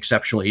 driving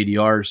exceptional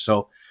ADRs.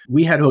 So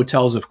we had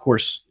hotels, of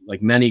course,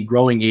 like many,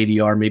 growing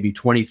ADR, maybe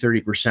 20,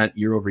 30%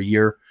 year over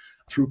year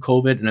through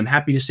COVID. And I'm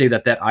happy to say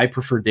that I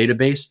Prefer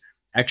database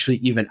actually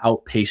even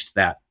outpaced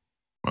that.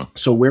 Wow.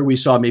 So where we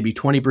saw maybe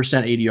 20%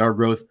 ADR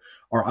growth,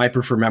 our I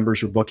Prefer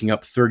members were booking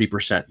up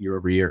 30% year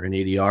over year in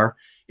ADR.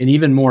 And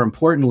even more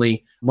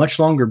importantly, much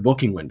longer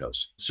booking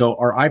windows. So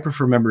our I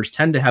Prefer members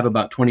tend to have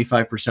about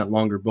 25%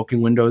 longer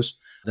booking windows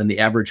than the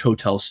average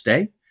hotel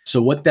stay.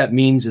 So what that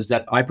means is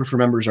that I Prefer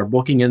members are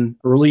booking in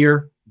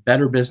earlier,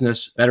 better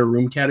business, better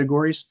room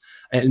categories.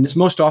 And it's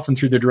most often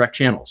through the direct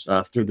channels,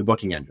 through the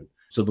booking engine.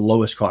 So the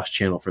lowest cost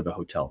channel for the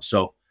hotel.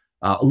 So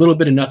a little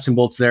bit of nuts and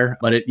bolts there,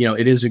 but it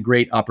is a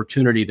great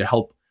opportunity to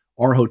help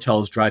our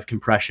hotels drive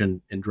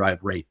compression and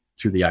drive rate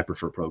through the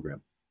iPrefer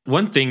program.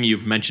 One thing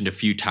you've mentioned a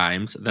few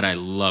times that I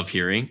love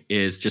hearing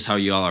is just how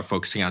you all are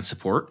focusing on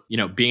support.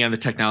 Being on the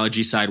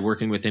technology side,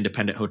 working with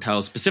independent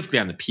hotels, specifically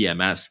on the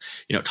PMS,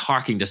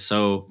 talking to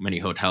so many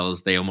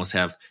hotels, they almost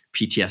have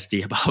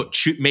PTSD about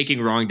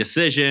making wrong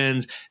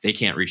decisions. They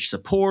can't reach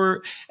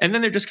support. And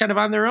then they're just kind of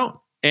on their own.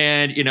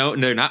 And,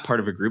 they're not part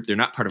of a group. They're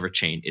not part of a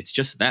chain. It's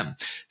just them.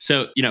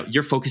 So,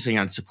 you're focusing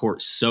on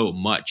support so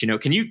much.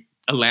 Can you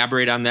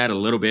elaborate on that a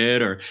little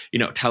bit or,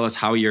 tell us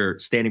how you're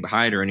standing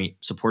behind or any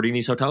supporting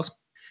these hotels?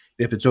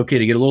 If it's okay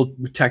to get a little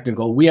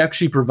technical, we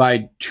actually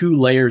provide 2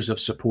 layers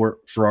of support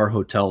for our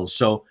hotels.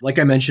 So like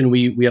I mentioned,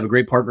 we have a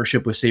great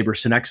partnership with Sabre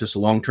Synexus, a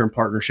long-term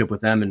partnership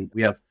with them, and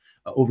we have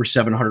over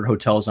 700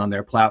 hotels on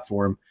their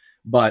platform.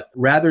 But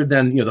rather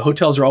than, the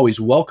hotels are always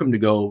welcome to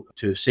go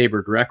to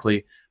Sabre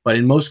directly, but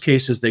in most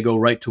cases, they go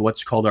right to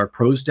what's called our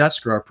pros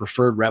desk or our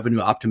preferred revenue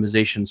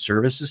optimization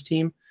services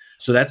team.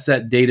 So that's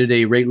that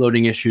day-to-day rate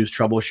loading issues,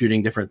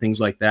 troubleshooting, different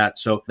things like that.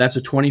 So that's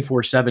a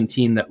 24/7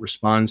 team that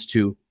responds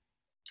to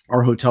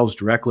our hotels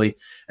directly.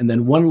 And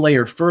then one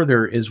layer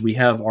further is we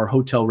have our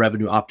hotel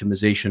revenue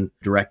optimization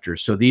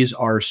directors. So these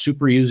are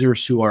super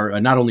users who are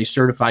not only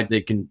certified,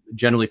 they can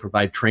generally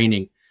provide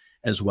training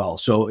as well.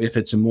 So if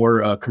it's a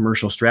more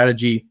commercial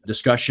strategy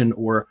discussion,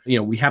 or,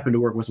 we happen to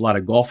work with a lot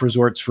of golf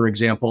resorts, for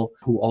example,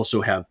 who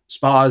also have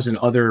spas and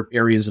other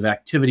areas of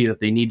activity that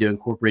they need to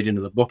incorporate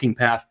into the booking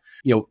path.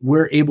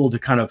 We're able to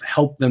kind of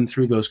help them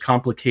through those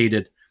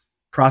complicated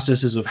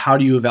processes of how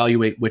do you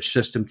evaluate which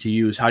system to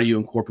use? How do you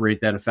incorporate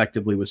that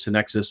effectively with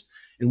Synexus?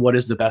 And what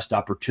is the best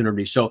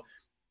opportunity? So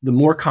the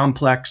more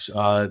complex,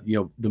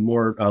 the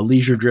more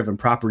leisure-driven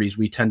properties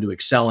we tend to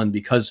excel in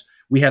because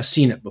we have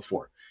seen it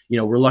before.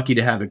 We're lucky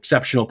to have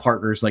exceptional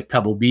partners like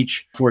Pebble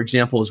Beach, for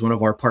example, is one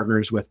of our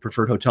partners with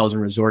Preferred Hotels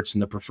and Resorts in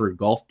the Preferred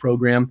Golf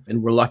program.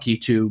 And we're lucky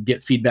to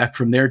get feedback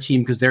from their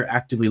team because they're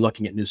actively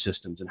looking at new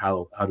systems and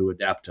how to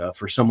adapt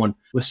for someone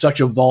with such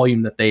a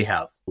volume that they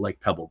have, like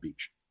Pebble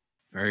Beach.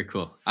 Very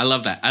cool. I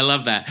love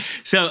that.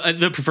 So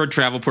the Preferred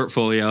Travel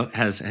portfolio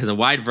has a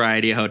wide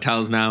variety of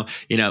hotels now,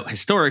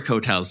 historic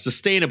hotels,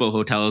 sustainable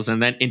hotels,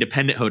 and then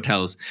independent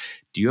hotels.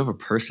 Do you have a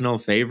personal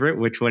favorite?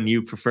 Which one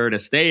you prefer to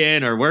stay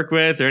in or work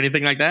with or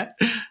anything like that?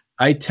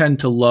 I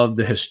tend to love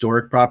the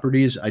historic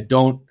properties. I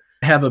don't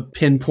have a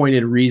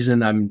pinpointed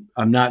reason. I'm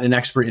not an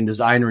expert in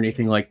design or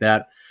anything like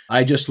that.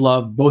 I just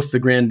love both the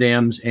Grand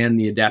Dams and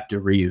the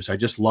adaptive reuse. I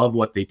just love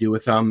what they do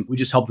with them. We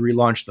just helped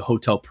relaunch the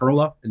Hotel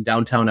Perla in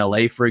downtown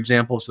LA, for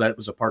example. So that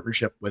was a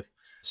partnership with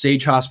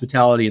Sage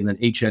Hospitality and then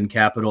HN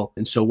Capital.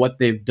 And so what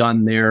they've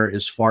done there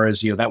as far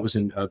as, that was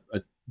in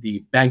the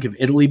Bank of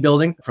Italy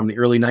building from the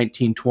early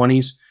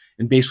 1920s,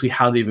 and basically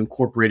how they've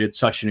incorporated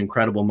such an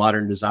incredible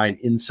modern design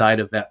inside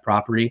of that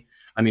property.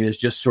 I mean, it's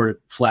just sort of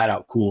flat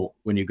out cool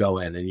when you go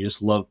in and you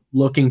just love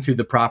looking through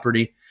the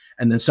property.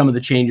 And then some of the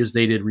changes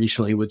they did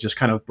recently with just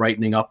kind of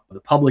brightening up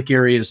the public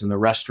areas and the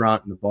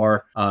restaurant and the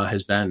bar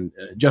has been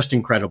just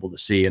incredible to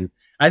see. And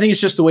I think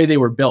it's just the way they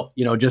were built.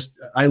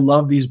 I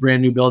love these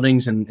brand new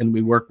buildings and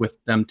we work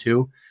with them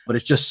too. But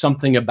it's just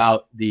something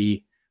about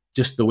the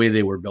way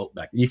they were built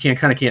back. You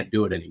can't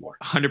do it anymore.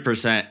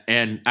 100%.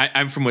 And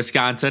I'm from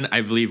Wisconsin.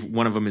 I believe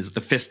one of them is the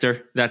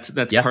Pfister. That's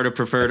part of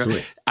Preferred.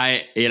 Absolutely.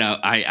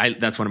 I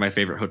that's one of my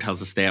favorite hotels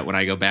to stay at when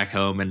I go back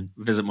home and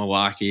visit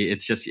Milwaukee.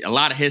 It's just a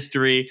lot of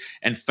history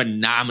and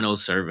phenomenal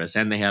service.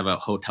 And they have a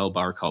hotel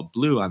bar called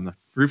Blue on the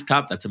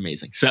rooftop. That's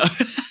amazing. So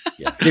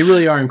yeah, they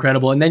really are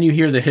incredible. And then you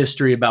hear the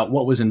history about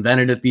what was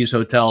invented at these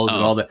hotels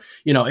and all that.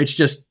 It's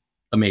just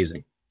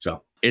amazing.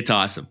 So it's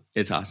awesome.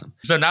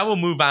 So now we'll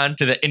move on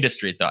to the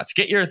industry thoughts.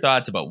 Get your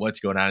thoughts about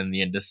what's going on in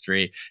the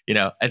industry,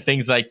 and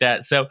things like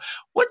that. So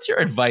what's your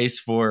advice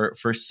for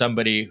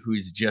somebody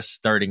who's just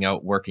starting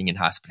out working in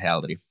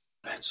hospitality?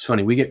 It's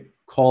funny. We get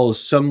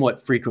calls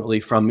somewhat frequently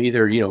from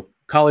either,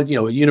 college,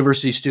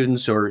 university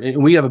students,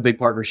 and we have a big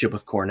partnership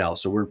with Cornell.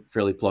 So we're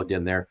fairly plugged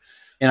in there.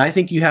 And I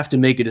think you have to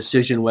make a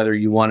decision whether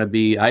you want to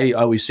be, I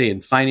always say,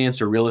 in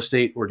finance or real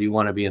estate, or do you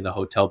want to be in the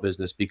hotel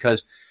business?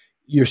 Because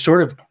you're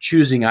sort of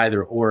choosing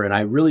either or. And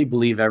I really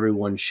believe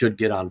everyone should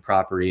get on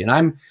property. And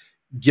I'm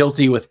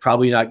guilty with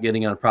probably not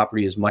getting on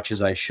property as much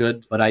as I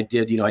should. But I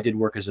did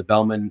work as a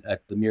bellman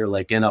at the Mirror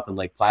Lake Inn up in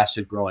Lake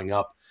Placid growing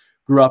up.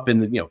 Grew up in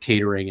the,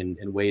 catering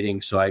and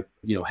waiting. So I,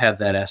 have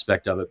that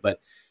aspect of it. But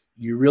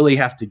you really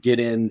have to get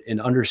in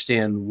and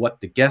understand what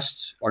the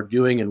guests are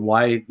doing and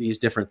why these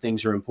different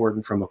things are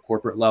important from a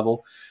corporate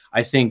level.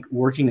 I think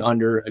working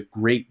under a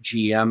great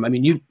GM, I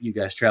mean, you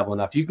guys travel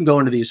enough. You can go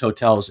into these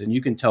hotels and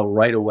you can tell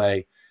right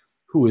away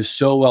who is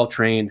so well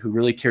trained, who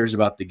really cares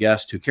about the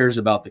guest, who cares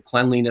about the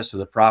cleanliness of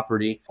the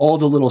property, all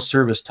the little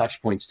service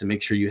touch points to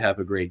make sure you have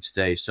a great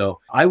stay. So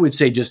I would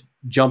say just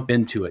jump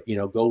into it,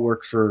 go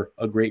work for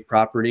a great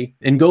property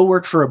and go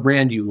work for a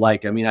brand you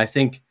like. I mean, I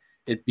think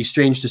it'd be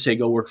strange to say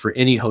go work for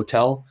any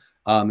hotel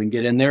and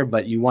get in there,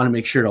 but you want to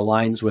make sure it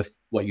aligns with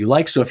what you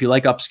like. So if you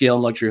like upscale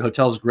and luxury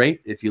hotels,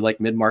 great. If you like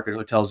mid-market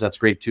hotels, that's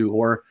great too.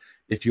 Or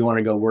If you want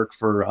to go work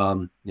for,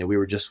 we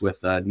were just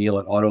with Neil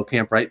at Auto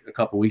Camp, right, a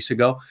couple of weeks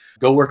ago.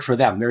 Go work for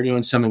them. They're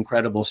doing some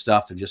incredible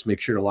stuff, and just make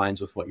sure it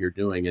aligns with what you're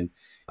doing. And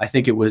I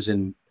think it was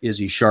in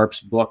Izzy Sharp's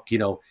book,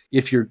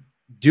 if you're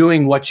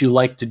doing what you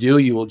like to do,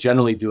 you will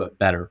generally do it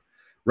better,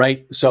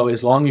 right? So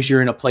as long as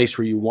you're in a place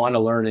where you want to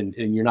learn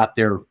and you're not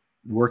there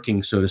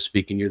working, so to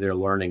speak, and you're there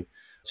learning,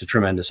 it's a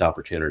tremendous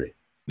opportunity.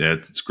 Yeah,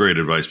 it's great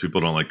advice.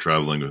 People don't like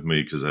traveling with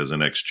me because as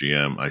an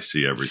ex-GM, I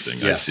see everything.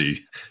 Yeah. I see,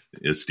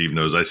 as Steve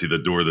knows, I see the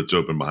door that's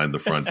open behind the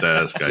front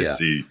desk. I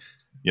see,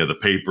 the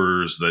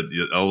papers, that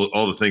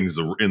all the things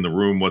in the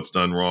room, what's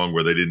done wrong,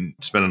 where they didn't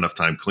spend enough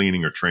time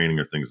cleaning or training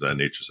or things of that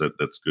nature. So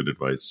that's good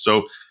advice.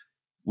 So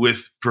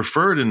with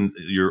Preferred and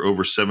your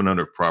over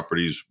 700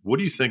 properties, what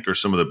do you think are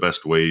some of the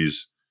best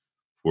ways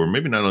for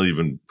maybe not only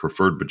even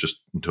Preferred, but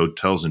just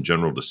hotels in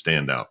general to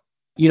stand out?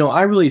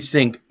 I really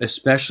think,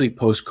 especially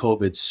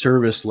post-COVID,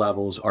 service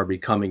levels are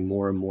becoming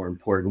more and more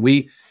important.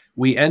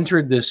 We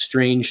entered this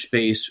strange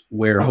space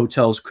where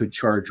hotels could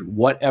charge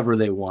whatever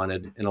they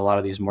wanted in a lot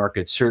of these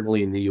markets,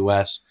 certainly in the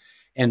U.S.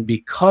 And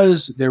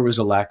because there was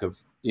a lack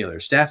of, their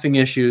staffing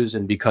issues,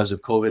 and because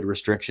of COVID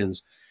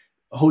restrictions,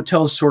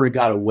 hotels sort of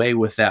got away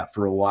with that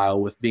for a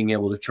while, with being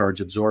able to charge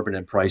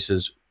exorbitant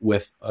prices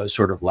with a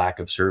sort of lack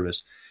of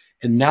service.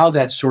 And now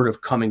that's sort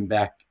of coming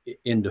back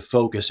into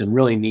focus and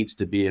really needs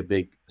to be a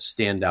big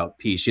standout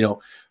piece.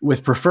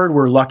 With Preferred,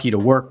 we're lucky to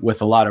work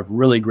with a lot of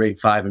really great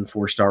 5- and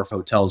 4-star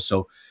hotels.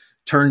 So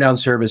turn down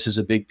service is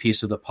a big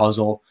piece of the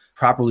puzzle.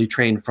 Properly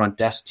trained front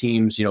desk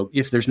teams.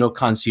 If there's no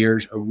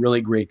concierge, a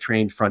really great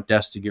trained front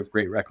desk to give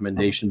great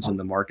recommendations in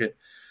the market.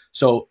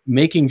 So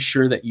making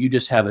sure that you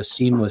just have a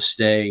seamless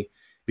stay,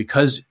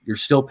 because you're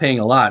still paying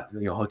a lot.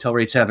 Hotel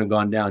rates haven't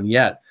gone down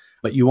yet,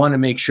 but you want to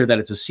make sure that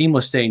it's a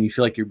seamless stay and you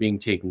feel like you're being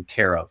taken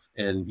care of.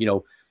 And,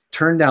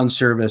 turn down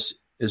service,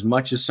 as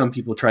much as some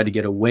people try to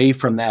get away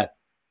from that,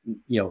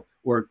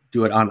 or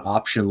do it on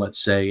option,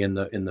 let's say in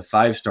the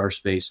 5-star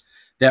space,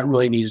 that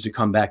really needs to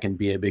come back and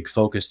be a big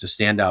focus to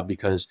stand out.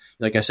 Because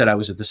like I said, I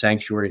was at the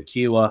Sanctuary at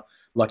Kiowa,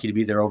 lucky to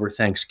be there over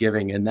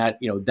Thanksgiving. And that,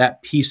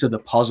 that piece of the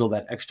puzzle,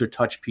 that extra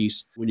touch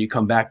piece, when you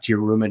come back to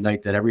your room at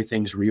night, that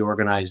everything's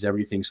reorganized,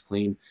 everything's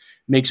clean,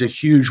 makes a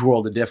huge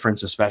world of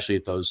difference, especially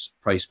at those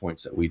price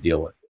points that we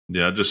deal with.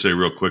 Yeah, I'll just say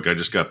real quick, I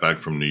just got back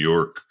from New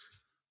York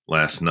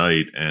last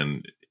night.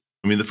 And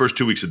the first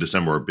 2 weeks of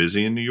December are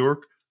busy in New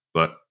York,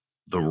 but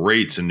the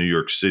rates in New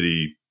York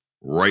City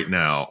right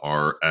now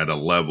are at a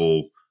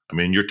level.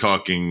 You're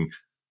talking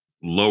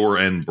lower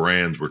end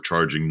brands were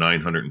charging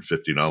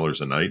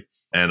 $950 a night.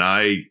 And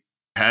I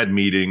had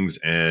meetings,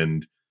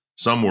 and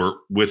some were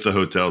with the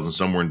hotels and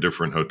some were in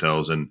different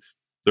hotels. And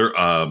their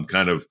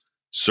kind of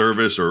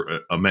service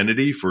or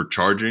amenity for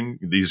charging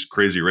these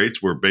crazy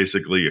rates were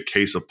basically a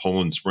case of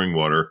Poland spring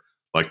water,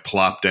 like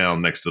plopped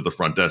down next to the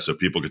front desk so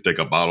people could take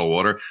a bottle of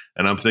water.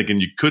 And I'm thinking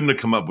you couldn't have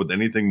come up with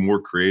anything more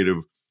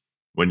creative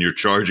when you're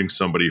charging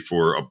somebody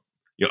for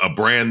a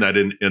brand that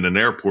in an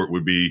airport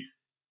would be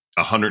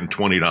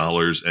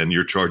 $120 and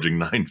you're charging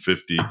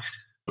 $950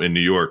 in New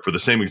York for the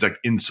same exact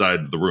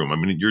inside the room.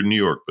 You're in New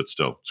York, but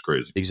still, it's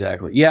crazy.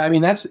 Exactly. Yeah.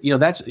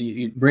 That's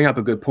you bring up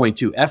a good point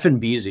too.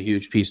 F&B is a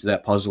huge piece of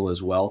that puzzle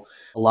as well.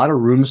 A lot of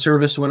room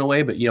service went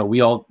away, but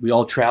we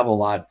all travel a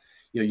lot.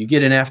 You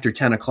get in after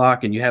 10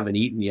 o'clock and you haven't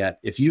eaten yet.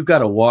 If you've got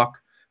to walk,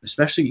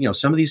 especially,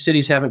 some of these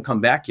cities haven't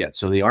come back yet.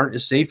 So they aren't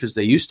as safe as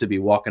they used to be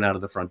walking out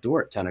of the front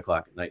door at 10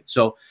 o'clock at night.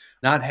 So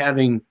not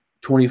having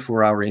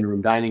 24-hour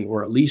in-room dining,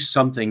 or at least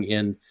something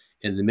in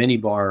the mini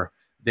bar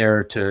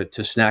there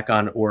to snack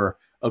on, or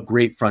a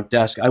great front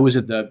desk. I was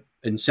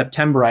in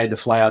September, I had to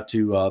fly out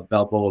to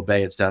Balboa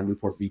Bay. It's down in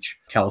Newport Beach,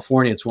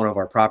 California. It's one of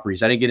our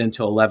properties. I didn't get in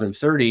until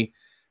 11:30,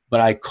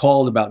 but I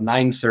called about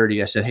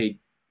 9:30. I said, hey,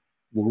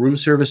 will room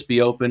service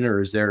be open,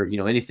 or is there,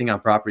 anything on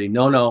property?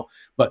 No,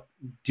 but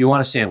do you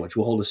want a sandwich?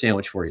 We'll hold a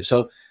sandwich for you.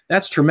 So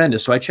that's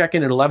tremendous. So I check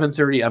in at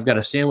 11:30. I've got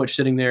a sandwich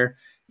sitting there,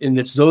 and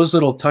it's those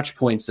little touch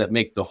points that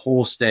make the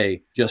whole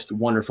stay just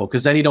wonderful.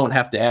 Because then you don't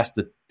have to ask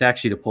the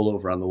taxi to pull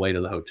over on the way to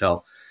the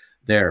hotel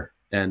there.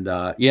 And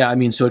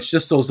so it's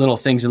just those little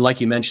things. And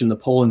like you mentioned, the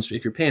Poland's,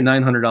 if you're paying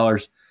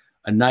 $900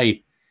 a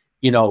night,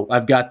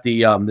 I've got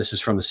this is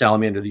from the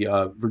Salamander,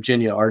 the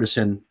Virginia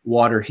Artisan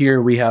Water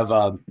here. We have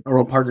our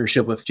own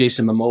partnership with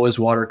Jason Momoa's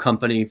water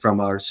company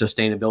from our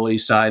sustainability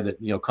side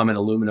that, come in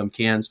aluminum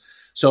cans.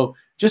 So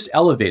just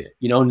elevate it,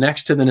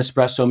 next to the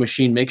Nespresso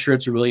machine, make sure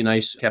it's a really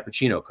nice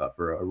cappuccino cup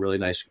or a really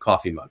nice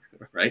coffee mug,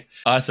 right?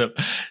 Awesome.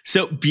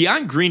 So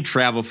beyond green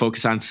travel,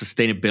 focus on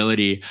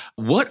sustainability.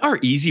 What are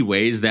easy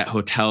ways that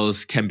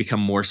hotels can become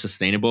more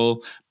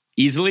sustainable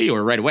easily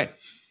or right away?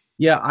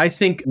 Yeah, I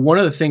think one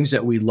of the things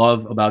that we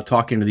love about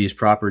talking to these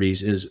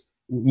properties is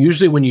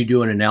usually when you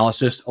do an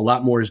analysis, a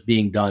lot more is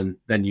being done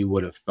than you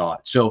would have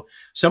thought. So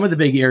some of the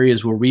big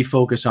areas where we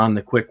focus on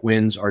the quick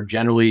wins are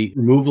generally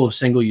removal of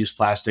single-use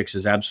plastics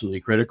is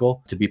absolutely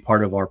critical to be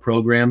part of our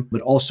program,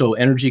 but also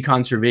energy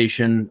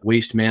conservation,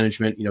 waste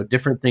management,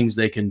 different things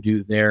they can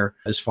do there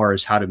as far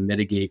as how to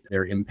mitigate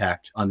their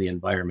impact on the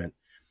environment.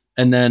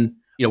 And then,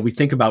 we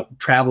think about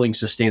traveling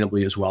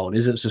sustainably as well. And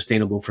is it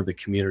sustainable for the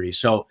community?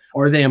 So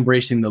are they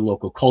embracing the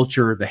local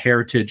culture, the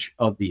heritage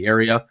of the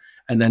area?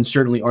 And then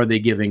certainly, are they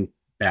giving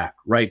back,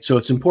 right? So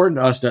it's important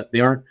to us that they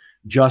aren't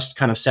just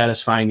kind of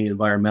satisfying the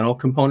environmental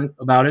component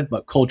about it,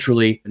 but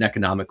culturally and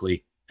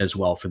economically as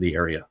well for the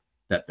area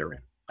that they're in.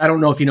 I don't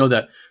know if you know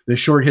that the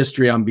short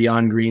history on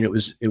Beyond Green. It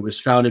was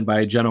founded by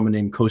a gentleman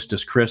named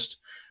Kostas Christ.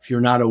 If you're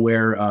not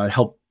aware,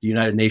 helped the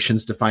United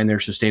Nations define their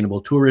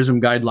sustainable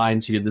tourism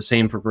guidelines. He did the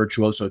same for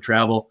Virtuoso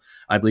Travel.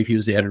 I believe he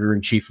was the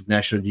editor-in-chief of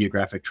National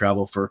Geographic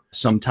Travel for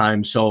some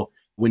time. So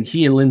when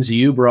he and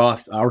Lindsay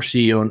Ubroth, our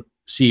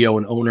CEO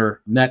and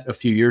owner, met a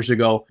few years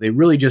ago, they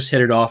really just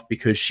hit it off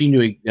because she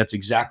knew that's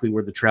exactly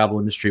where the travel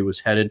industry was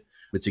headed.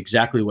 It's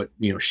exactly what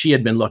she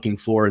had been looking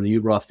for and the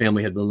Ubroth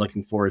family had been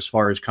looking for as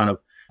far as kind of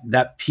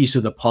that piece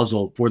of the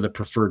puzzle for the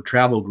Preferred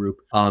Travel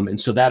Group.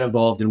 And so that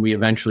evolved, and we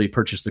eventually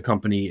purchased the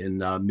company in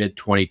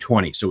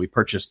mid-2020. So we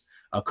purchased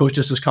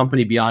Kostas's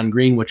company, Beyond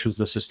Green, which was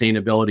the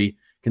sustainability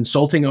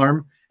consulting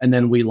arm. And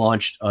then we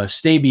launched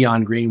Stay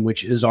Beyond Green,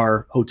 which is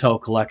our hotel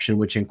collection,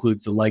 which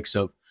includes the likes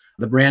of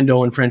the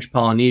Brando in French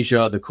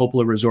Polynesia, the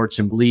Coppola Resorts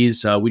in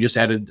Belize. We just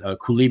added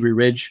Colibri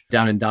Ridge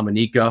down in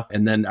Dominica.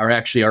 And then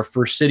our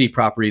first city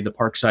property, the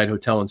Parkside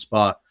Hotel and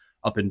Spa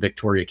up in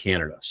Victoria,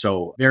 Canada.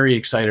 So very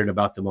excited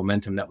about the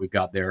momentum that we've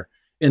got there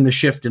in the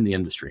shift in the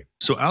industry.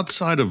 So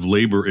outside of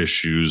labor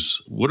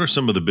issues, what are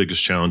some of the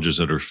biggest challenges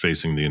that are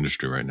facing the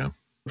industry right now?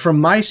 From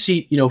my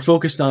seat,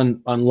 focused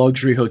on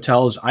luxury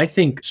hotels, I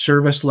think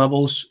service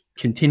levels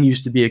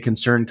continues to be a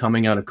concern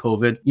coming out of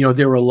COVID.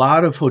 There were a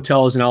lot of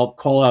hotels, and I'll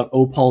call out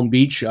Palm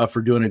Beach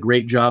for doing a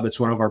great job. It's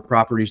one of our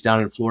properties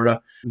down in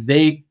Florida.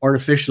 They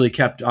artificially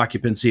kept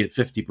occupancy at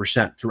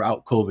 50%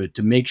 throughout COVID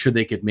to make sure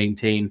they could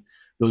maintain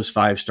those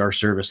 5-star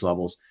service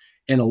levels.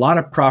 And a lot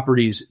of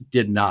properties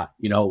did not.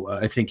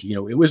 I think,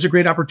 it was a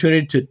great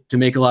opportunity to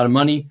make a lot of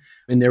money,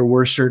 and there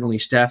were certainly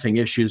staffing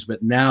issues,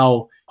 but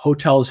now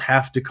hotels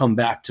have to come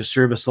back to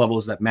service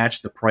levels that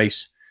match the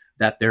price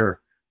that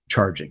they're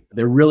charging.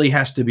 There really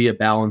has to be a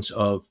balance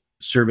of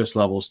service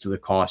levels to the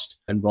cost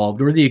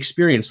involved or the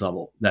experience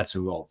level that's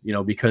involved,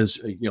 because,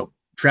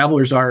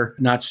 travelers are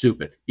not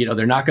stupid.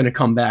 They're not going to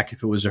come back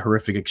if it was a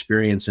horrific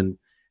experience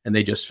and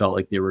they just felt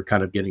like they were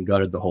kind of getting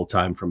gutted the whole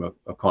time from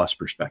a cost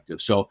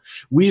perspective. So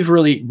we've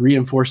really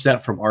reinforced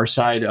that from our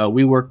side.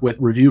 We work with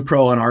Review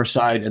Pro on our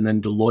side, and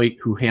then Deloitte,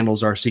 who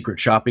handles our secret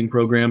shopping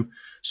program.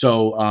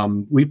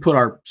 So we put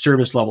our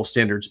service level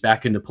standards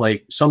back into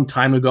play some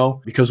time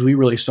ago because we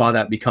really saw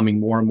that becoming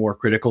more and more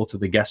critical to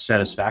the guest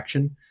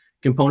satisfaction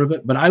component of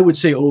it. But I would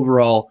say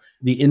overall,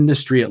 the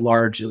industry at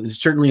large,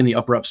 certainly in the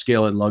upper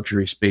upscale and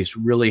luxury space,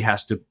 really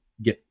has to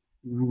get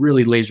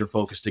really laser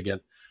focused again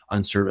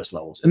on service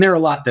levels. And there are a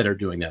lot that are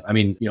doing that. I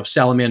mean,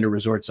 Salamander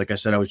Resorts, like I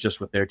said, I was just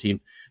with their team.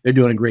 They're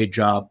doing a great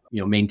job,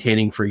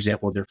 maintaining, for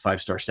example, their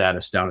 5-star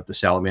status down at the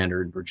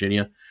Salamander in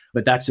Virginia.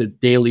 But that's a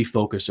daily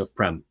focus of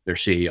Prem, their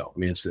CEO. I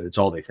mean, it's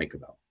all they think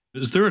about.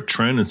 Is there a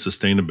trend in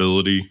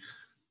sustainability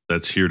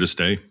that's here to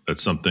stay?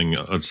 That's something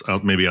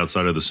maybe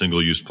outside of the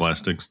single-use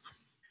plastics?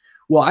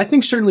 Well, I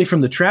think certainly from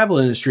the travel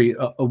industry,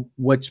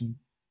 what's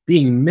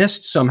being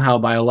missed somehow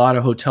by a lot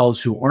of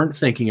hotels who aren't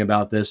thinking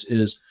about this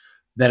is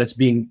that it's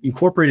being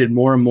incorporated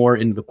more and more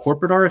into the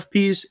corporate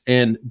RFPs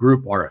and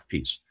group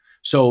RFPs.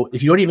 So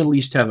if you don't even at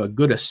least have a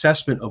good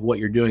assessment of what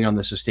you're doing on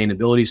the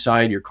sustainability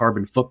side, your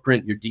carbon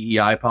footprint, your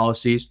DEI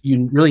policies,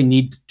 you really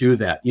need to do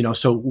that.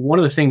 So one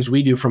of the things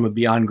we do from a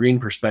Beyond Green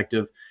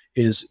perspective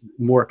is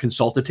more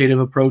consultative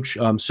approach.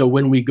 So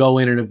when we go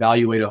in and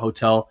evaluate a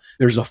hotel,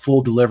 there's a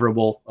full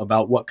deliverable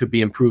about what could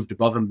be improved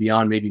above and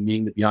beyond maybe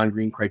meeting the Beyond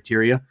Green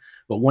criteria.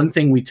 But one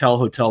thing we tell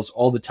hotels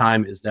all the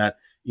time is that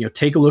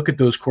take a look at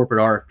those corporate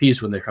RFPs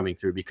when they're coming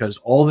through, because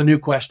all the new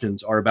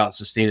questions are about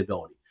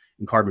sustainability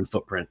and carbon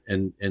footprint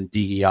and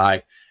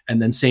DEI.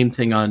 And then same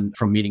thing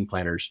from meeting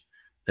planners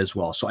as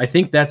well. So I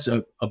think that's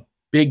a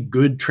big,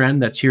 good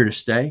trend that's here to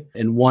stay,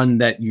 and one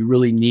that you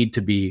really need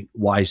to be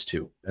wise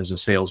to as a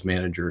sales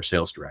manager or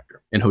sales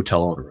director and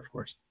hotel owner, of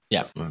course.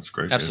 Yeah, that's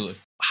great. Absolutely.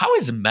 Yeah. How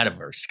is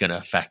metaverse going to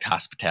affect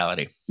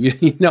hospitality?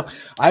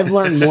 I've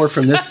learned more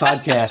from this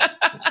podcast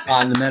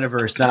on the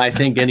metaverse than I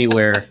think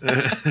anywhere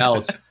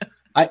else.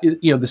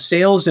 The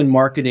sales and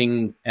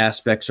marketing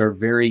aspects are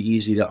very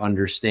easy to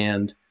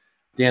understand.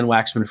 Dan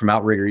Waxman from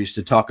Outrigger used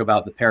to talk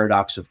about the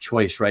paradox of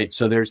choice, right?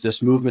 So there's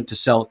this movement to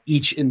sell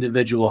each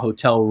individual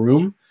hotel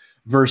room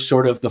versus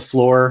sort of the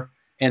floor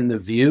and the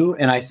view.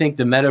 And I think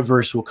the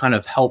metaverse will kind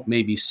of help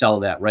maybe sell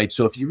that, right?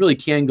 So if you really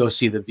can go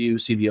see the view,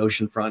 see the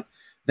oceanfront,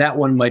 that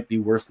one might be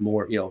worth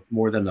more,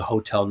 more than the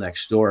hotel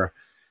next door.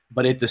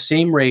 But at the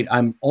same rate,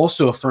 I'm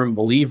also a firm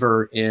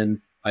believer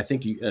in, I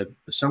think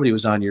somebody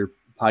was on your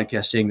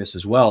podcast saying this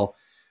as well.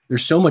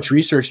 There's so much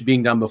research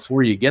being done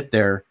before you get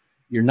there.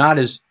 You're not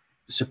as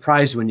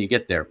surprised when you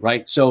get there,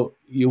 right? So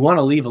you want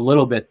to leave a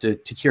little bit to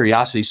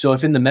curiosity. So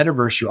if in the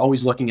metaverse, you're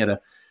always looking at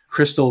a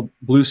crystal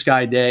blue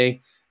sky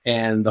day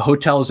and the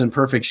hotel is in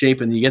perfect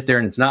shape and you get there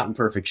and it's not in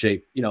perfect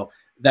shape,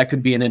 that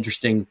could be an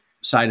interesting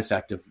side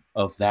effect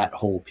of that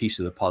whole piece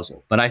of the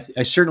puzzle. But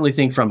I certainly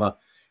think from a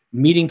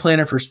meeting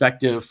planner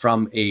perspective,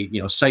 from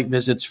a site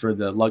visits for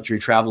the luxury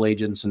travel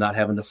agents and not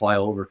having to fly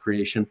over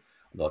creation,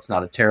 although it's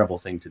not a terrible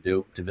thing to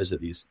do to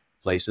visit these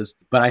places.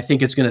 But I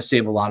think it's going to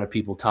save a lot of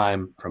people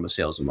time from a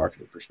sales and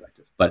marketing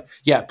perspective. But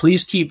yeah,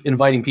 please keep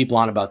inviting people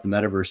on about the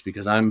metaverse,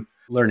 because I'm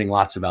learning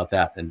lots about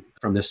that and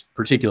from this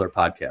particular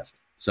podcast.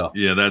 So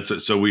yeah, that's it.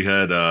 So we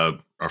had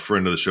our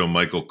friend of the show,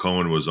 Michael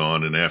Cohen, was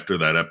on, and after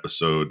that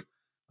episode,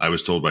 I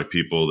was told by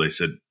people, they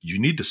said, you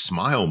need to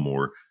smile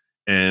more.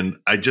 And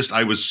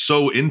I was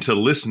so into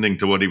listening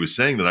to what he was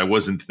saying that I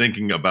wasn't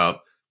thinking about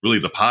really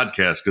the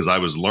podcast, because I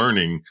was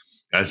learning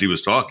as he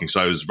was talking.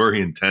 So I was very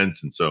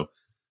intense. And so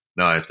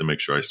now I have to make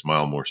sure I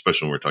smile more,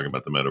 especially when we're talking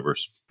about the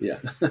metaverse.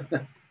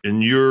 Yeah.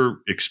 In your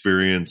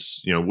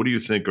experience, what do you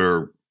think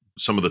are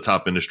some of the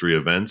top industry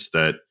events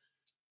that,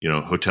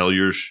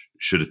 hoteliers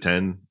should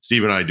attend?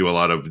 Steve and I do a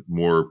lot of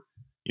more,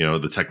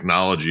 the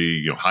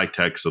technology, high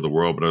techs of the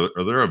world, but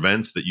are there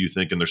events that you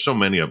think, and there's so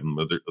many of them,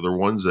 are there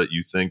ones that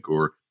you think,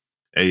 or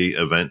a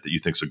event that you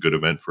think is a good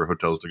event for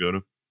hotels to go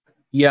to?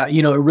 Yeah,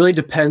 it really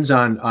depends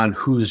on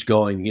who's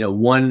going.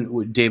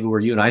 One, David, where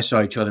you and I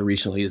saw each other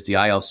recently, is the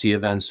ILC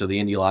event, so the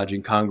India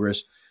Lodging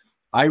Congress.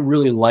 I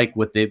really like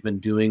what they've been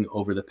doing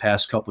over the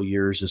past couple of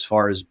years as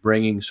far as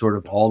bringing sort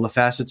of all the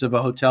facets of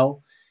a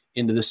hotel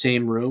into the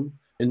same room.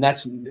 And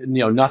that's,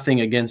 nothing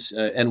against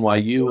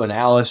NYU and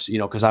Alice,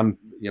 because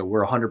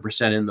we're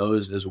 100% in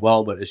those as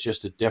well, but it's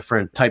just a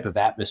different type of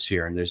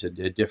atmosphere, and there's a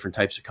different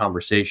types of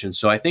conversations.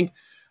 So I think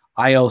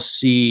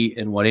ILC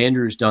and what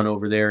Andrew's done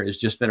over there has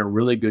just been a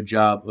really good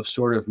job of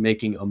sort of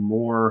making a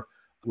more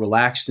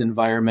relaxed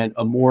environment,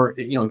 a more,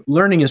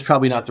 learning is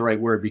probably not the right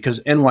word,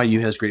 because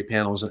NYU has great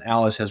panels and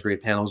Alice has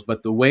great panels,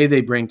 but the way they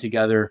bring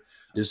together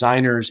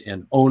designers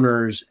and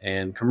owners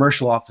and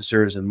commercial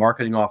officers and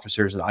marketing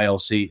officers at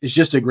ILC is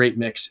just a great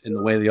mix in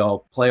the way they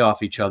all play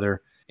off each other.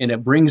 And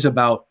it brings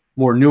about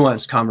more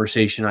nuanced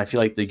conversation. I feel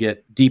like they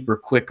get deeper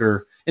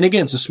quicker. And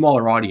again, it's a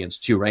smaller audience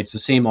too, right? It's the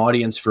same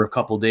audience for a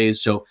couple of days.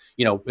 So,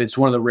 it's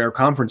one of the rare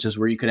conferences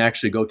where you can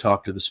actually go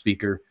talk to the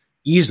speaker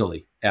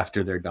easily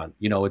after they're done.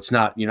 You're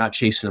not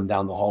chasing them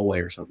down the hallway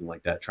or something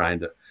like that,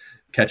 trying to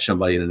catch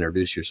somebody and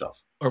introduce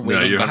yourself. Or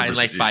waiting behind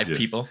like five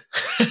people.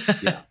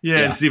 Yeah.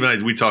 And Steve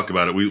and I, we talk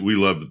about it. We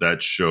love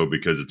that show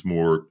because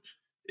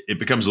it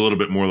becomes a little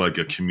bit more like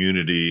a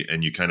community,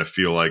 and you kind of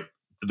feel like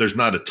there's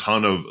not a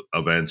ton of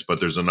events, but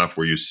there's enough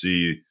where you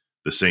see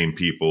the same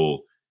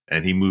people,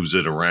 and he moves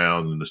it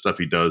around, and the stuff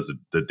he does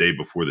the day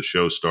before the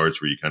show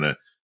starts, where you kind of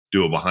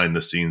do a behind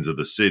the scenes of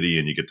the city,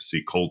 and you get to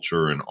see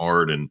culture and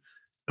art and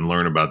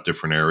learn about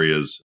different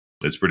areas.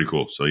 It's pretty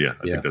cool. So I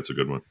think that's a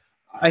good one.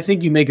 I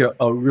think you make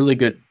a really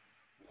good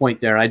point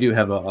there. I do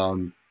have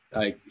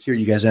I hear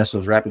you guys ask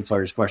those rapid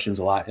fires questions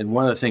a lot. And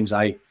one of the things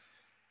I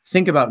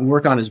think about and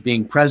work on is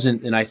being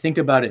present. And I think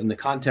about it in the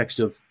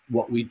context of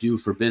what we do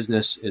for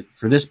business,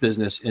 for this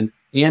business. And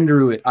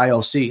Andrew at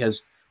ILC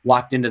has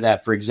locked into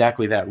that for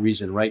exactly that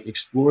reason, right?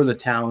 Explore the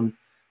town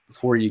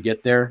before you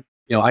get there.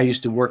 I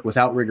used to work with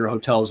Outrigger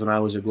Hotels when I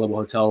was at Global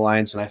Hotel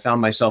Alliance, and I found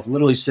myself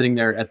literally sitting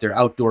there at their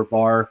outdoor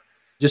bar,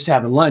 just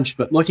having lunch,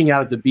 but looking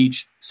out at the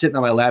beach, sitting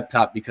on my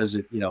laptop, because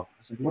I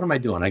was like, what am I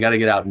doing? I got to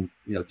get out and,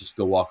 just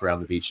go walk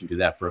around the beach and do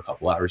that for a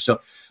couple hours.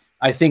 So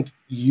I think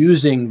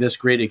using this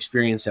great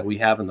experience that we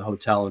have in the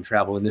hotel and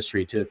travel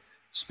industry to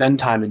spend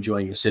time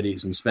enjoying the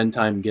cities and spend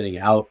time getting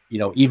out,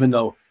 even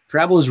though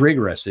travel is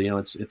rigorous,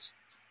 it's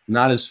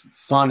not as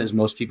fun as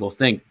most people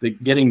think, the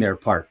getting there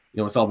part,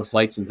 with all the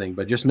flights and things,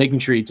 but just making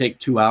sure you take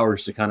 2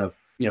 hours to kind of,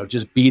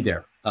 just be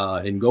there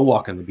and go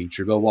walk on the beach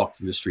or go walk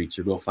through the streets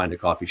or go find a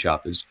coffee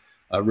shop is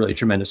a really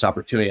tremendous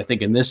opportunity, I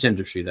think, in this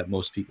industry that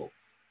most people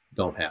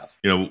don't have.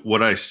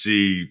 What I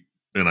see,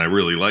 and I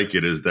really like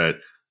it, is that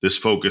this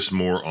focus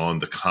more on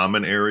the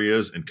common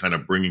areas and kind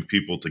of bringing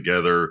people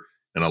together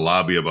in a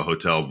lobby of a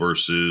hotel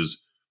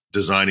versus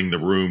designing the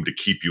room to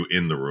keep you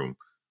in the room.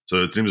 So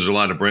it seems there's a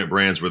lot of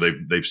brands where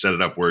they've set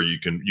it up where you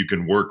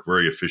can work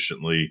very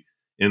efficiently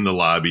in the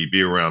lobby,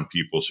 be around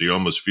people. So you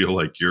almost feel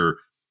like you're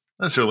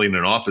not necessarily in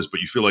an office,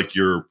 but you feel like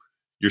you're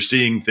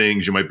seeing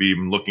things. You might be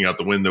even looking out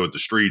the window at the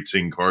street,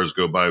 seeing cars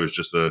go by. It was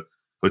just a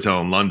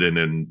hotel in London,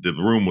 and the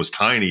room was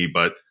tiny,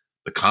 but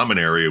the common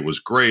area was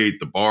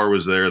great. The bar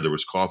was there. There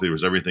was coffee. There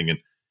was everything. And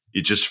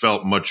it just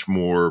felt much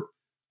more,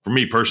 for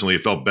me personally,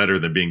 it felt better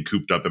than being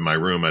cooped up in my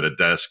room at a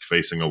desk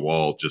facing a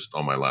wall just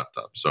on my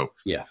laptop. So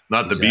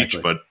not the beach,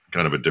 but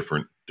kind of a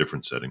different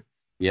setting.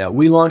 Yeah,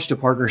 we launched a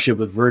partnership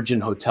with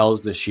Virgin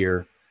Hotels this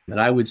year,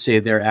 and I would say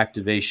their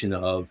activation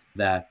of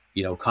that,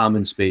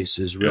 common space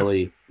is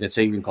really, it's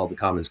even called the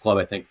Commons Club,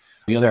 I think.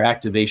 Their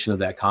activation of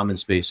that common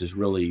space is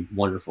really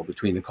wonderful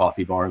between the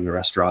coffee bar and the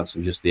restaurants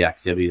and just the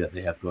activity that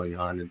they have going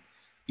on.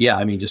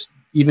 And just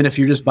even if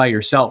you're just by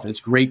yourself, it's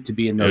great to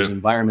be in those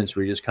environments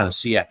where you just kind of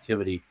see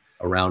activity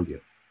around you.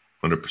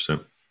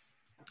 100%.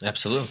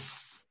 Absolutely.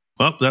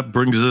 Well, that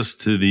brings us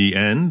to the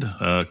end.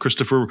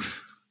 Christopher,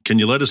 can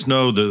you let us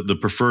know the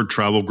preferred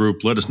travel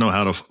group? Let us know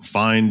how to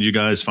find you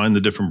guys, find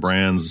the different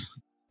brands.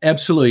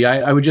 Absolutely.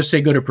 I would just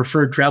say go to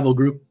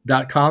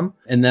preferredtravelgroup.com.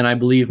 And then I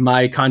believe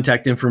my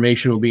contact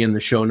information will be in the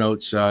show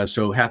notes.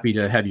 So happy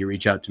to have you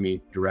reach out to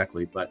me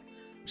directly. But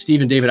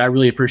Steve and David, I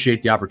really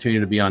appreciate the opportunity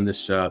to be on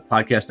this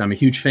podcast. I'm a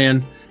huge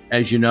fan,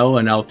 as you know,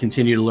 and I'll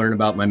continue to learn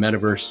about my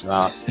metaverse,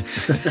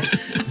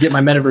 get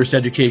my metaverse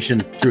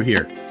education through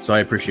here. So I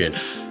appreciate it.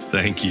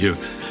 Thank you.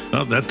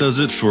 Well, that does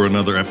it for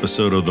another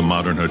episode of The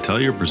Modern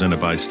Hotelier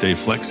presented by Stay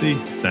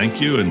Flexi. Thank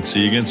you and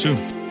see you again soon.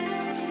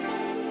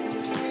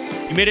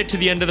 You made it to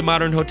the end of The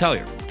Modern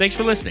Hotelier. Thanks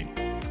for listening.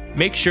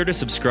 Make sure to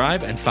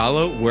subscribe and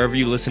follow wherever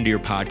you listen to your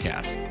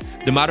podcast.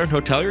 The Modern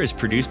Hotelier is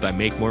produced by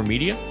Make More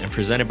Media and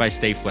presented by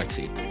Stay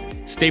Flexi.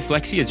 Stay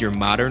Flexi is your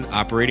modern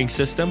operating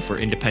system for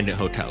independent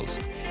hotels.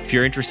 If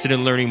you're interested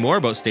in learning more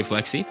about Stay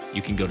Flexi,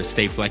 you can go to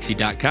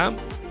stayflexi.com.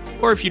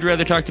 Or if you'd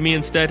rather talk to me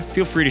instead,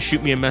 feel free to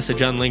shoot me a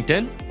message on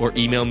LinkedIn or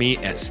email me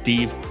at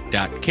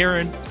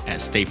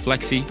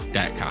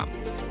steve.karen@stayflexi.com.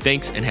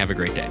 Thanks and have a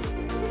great day.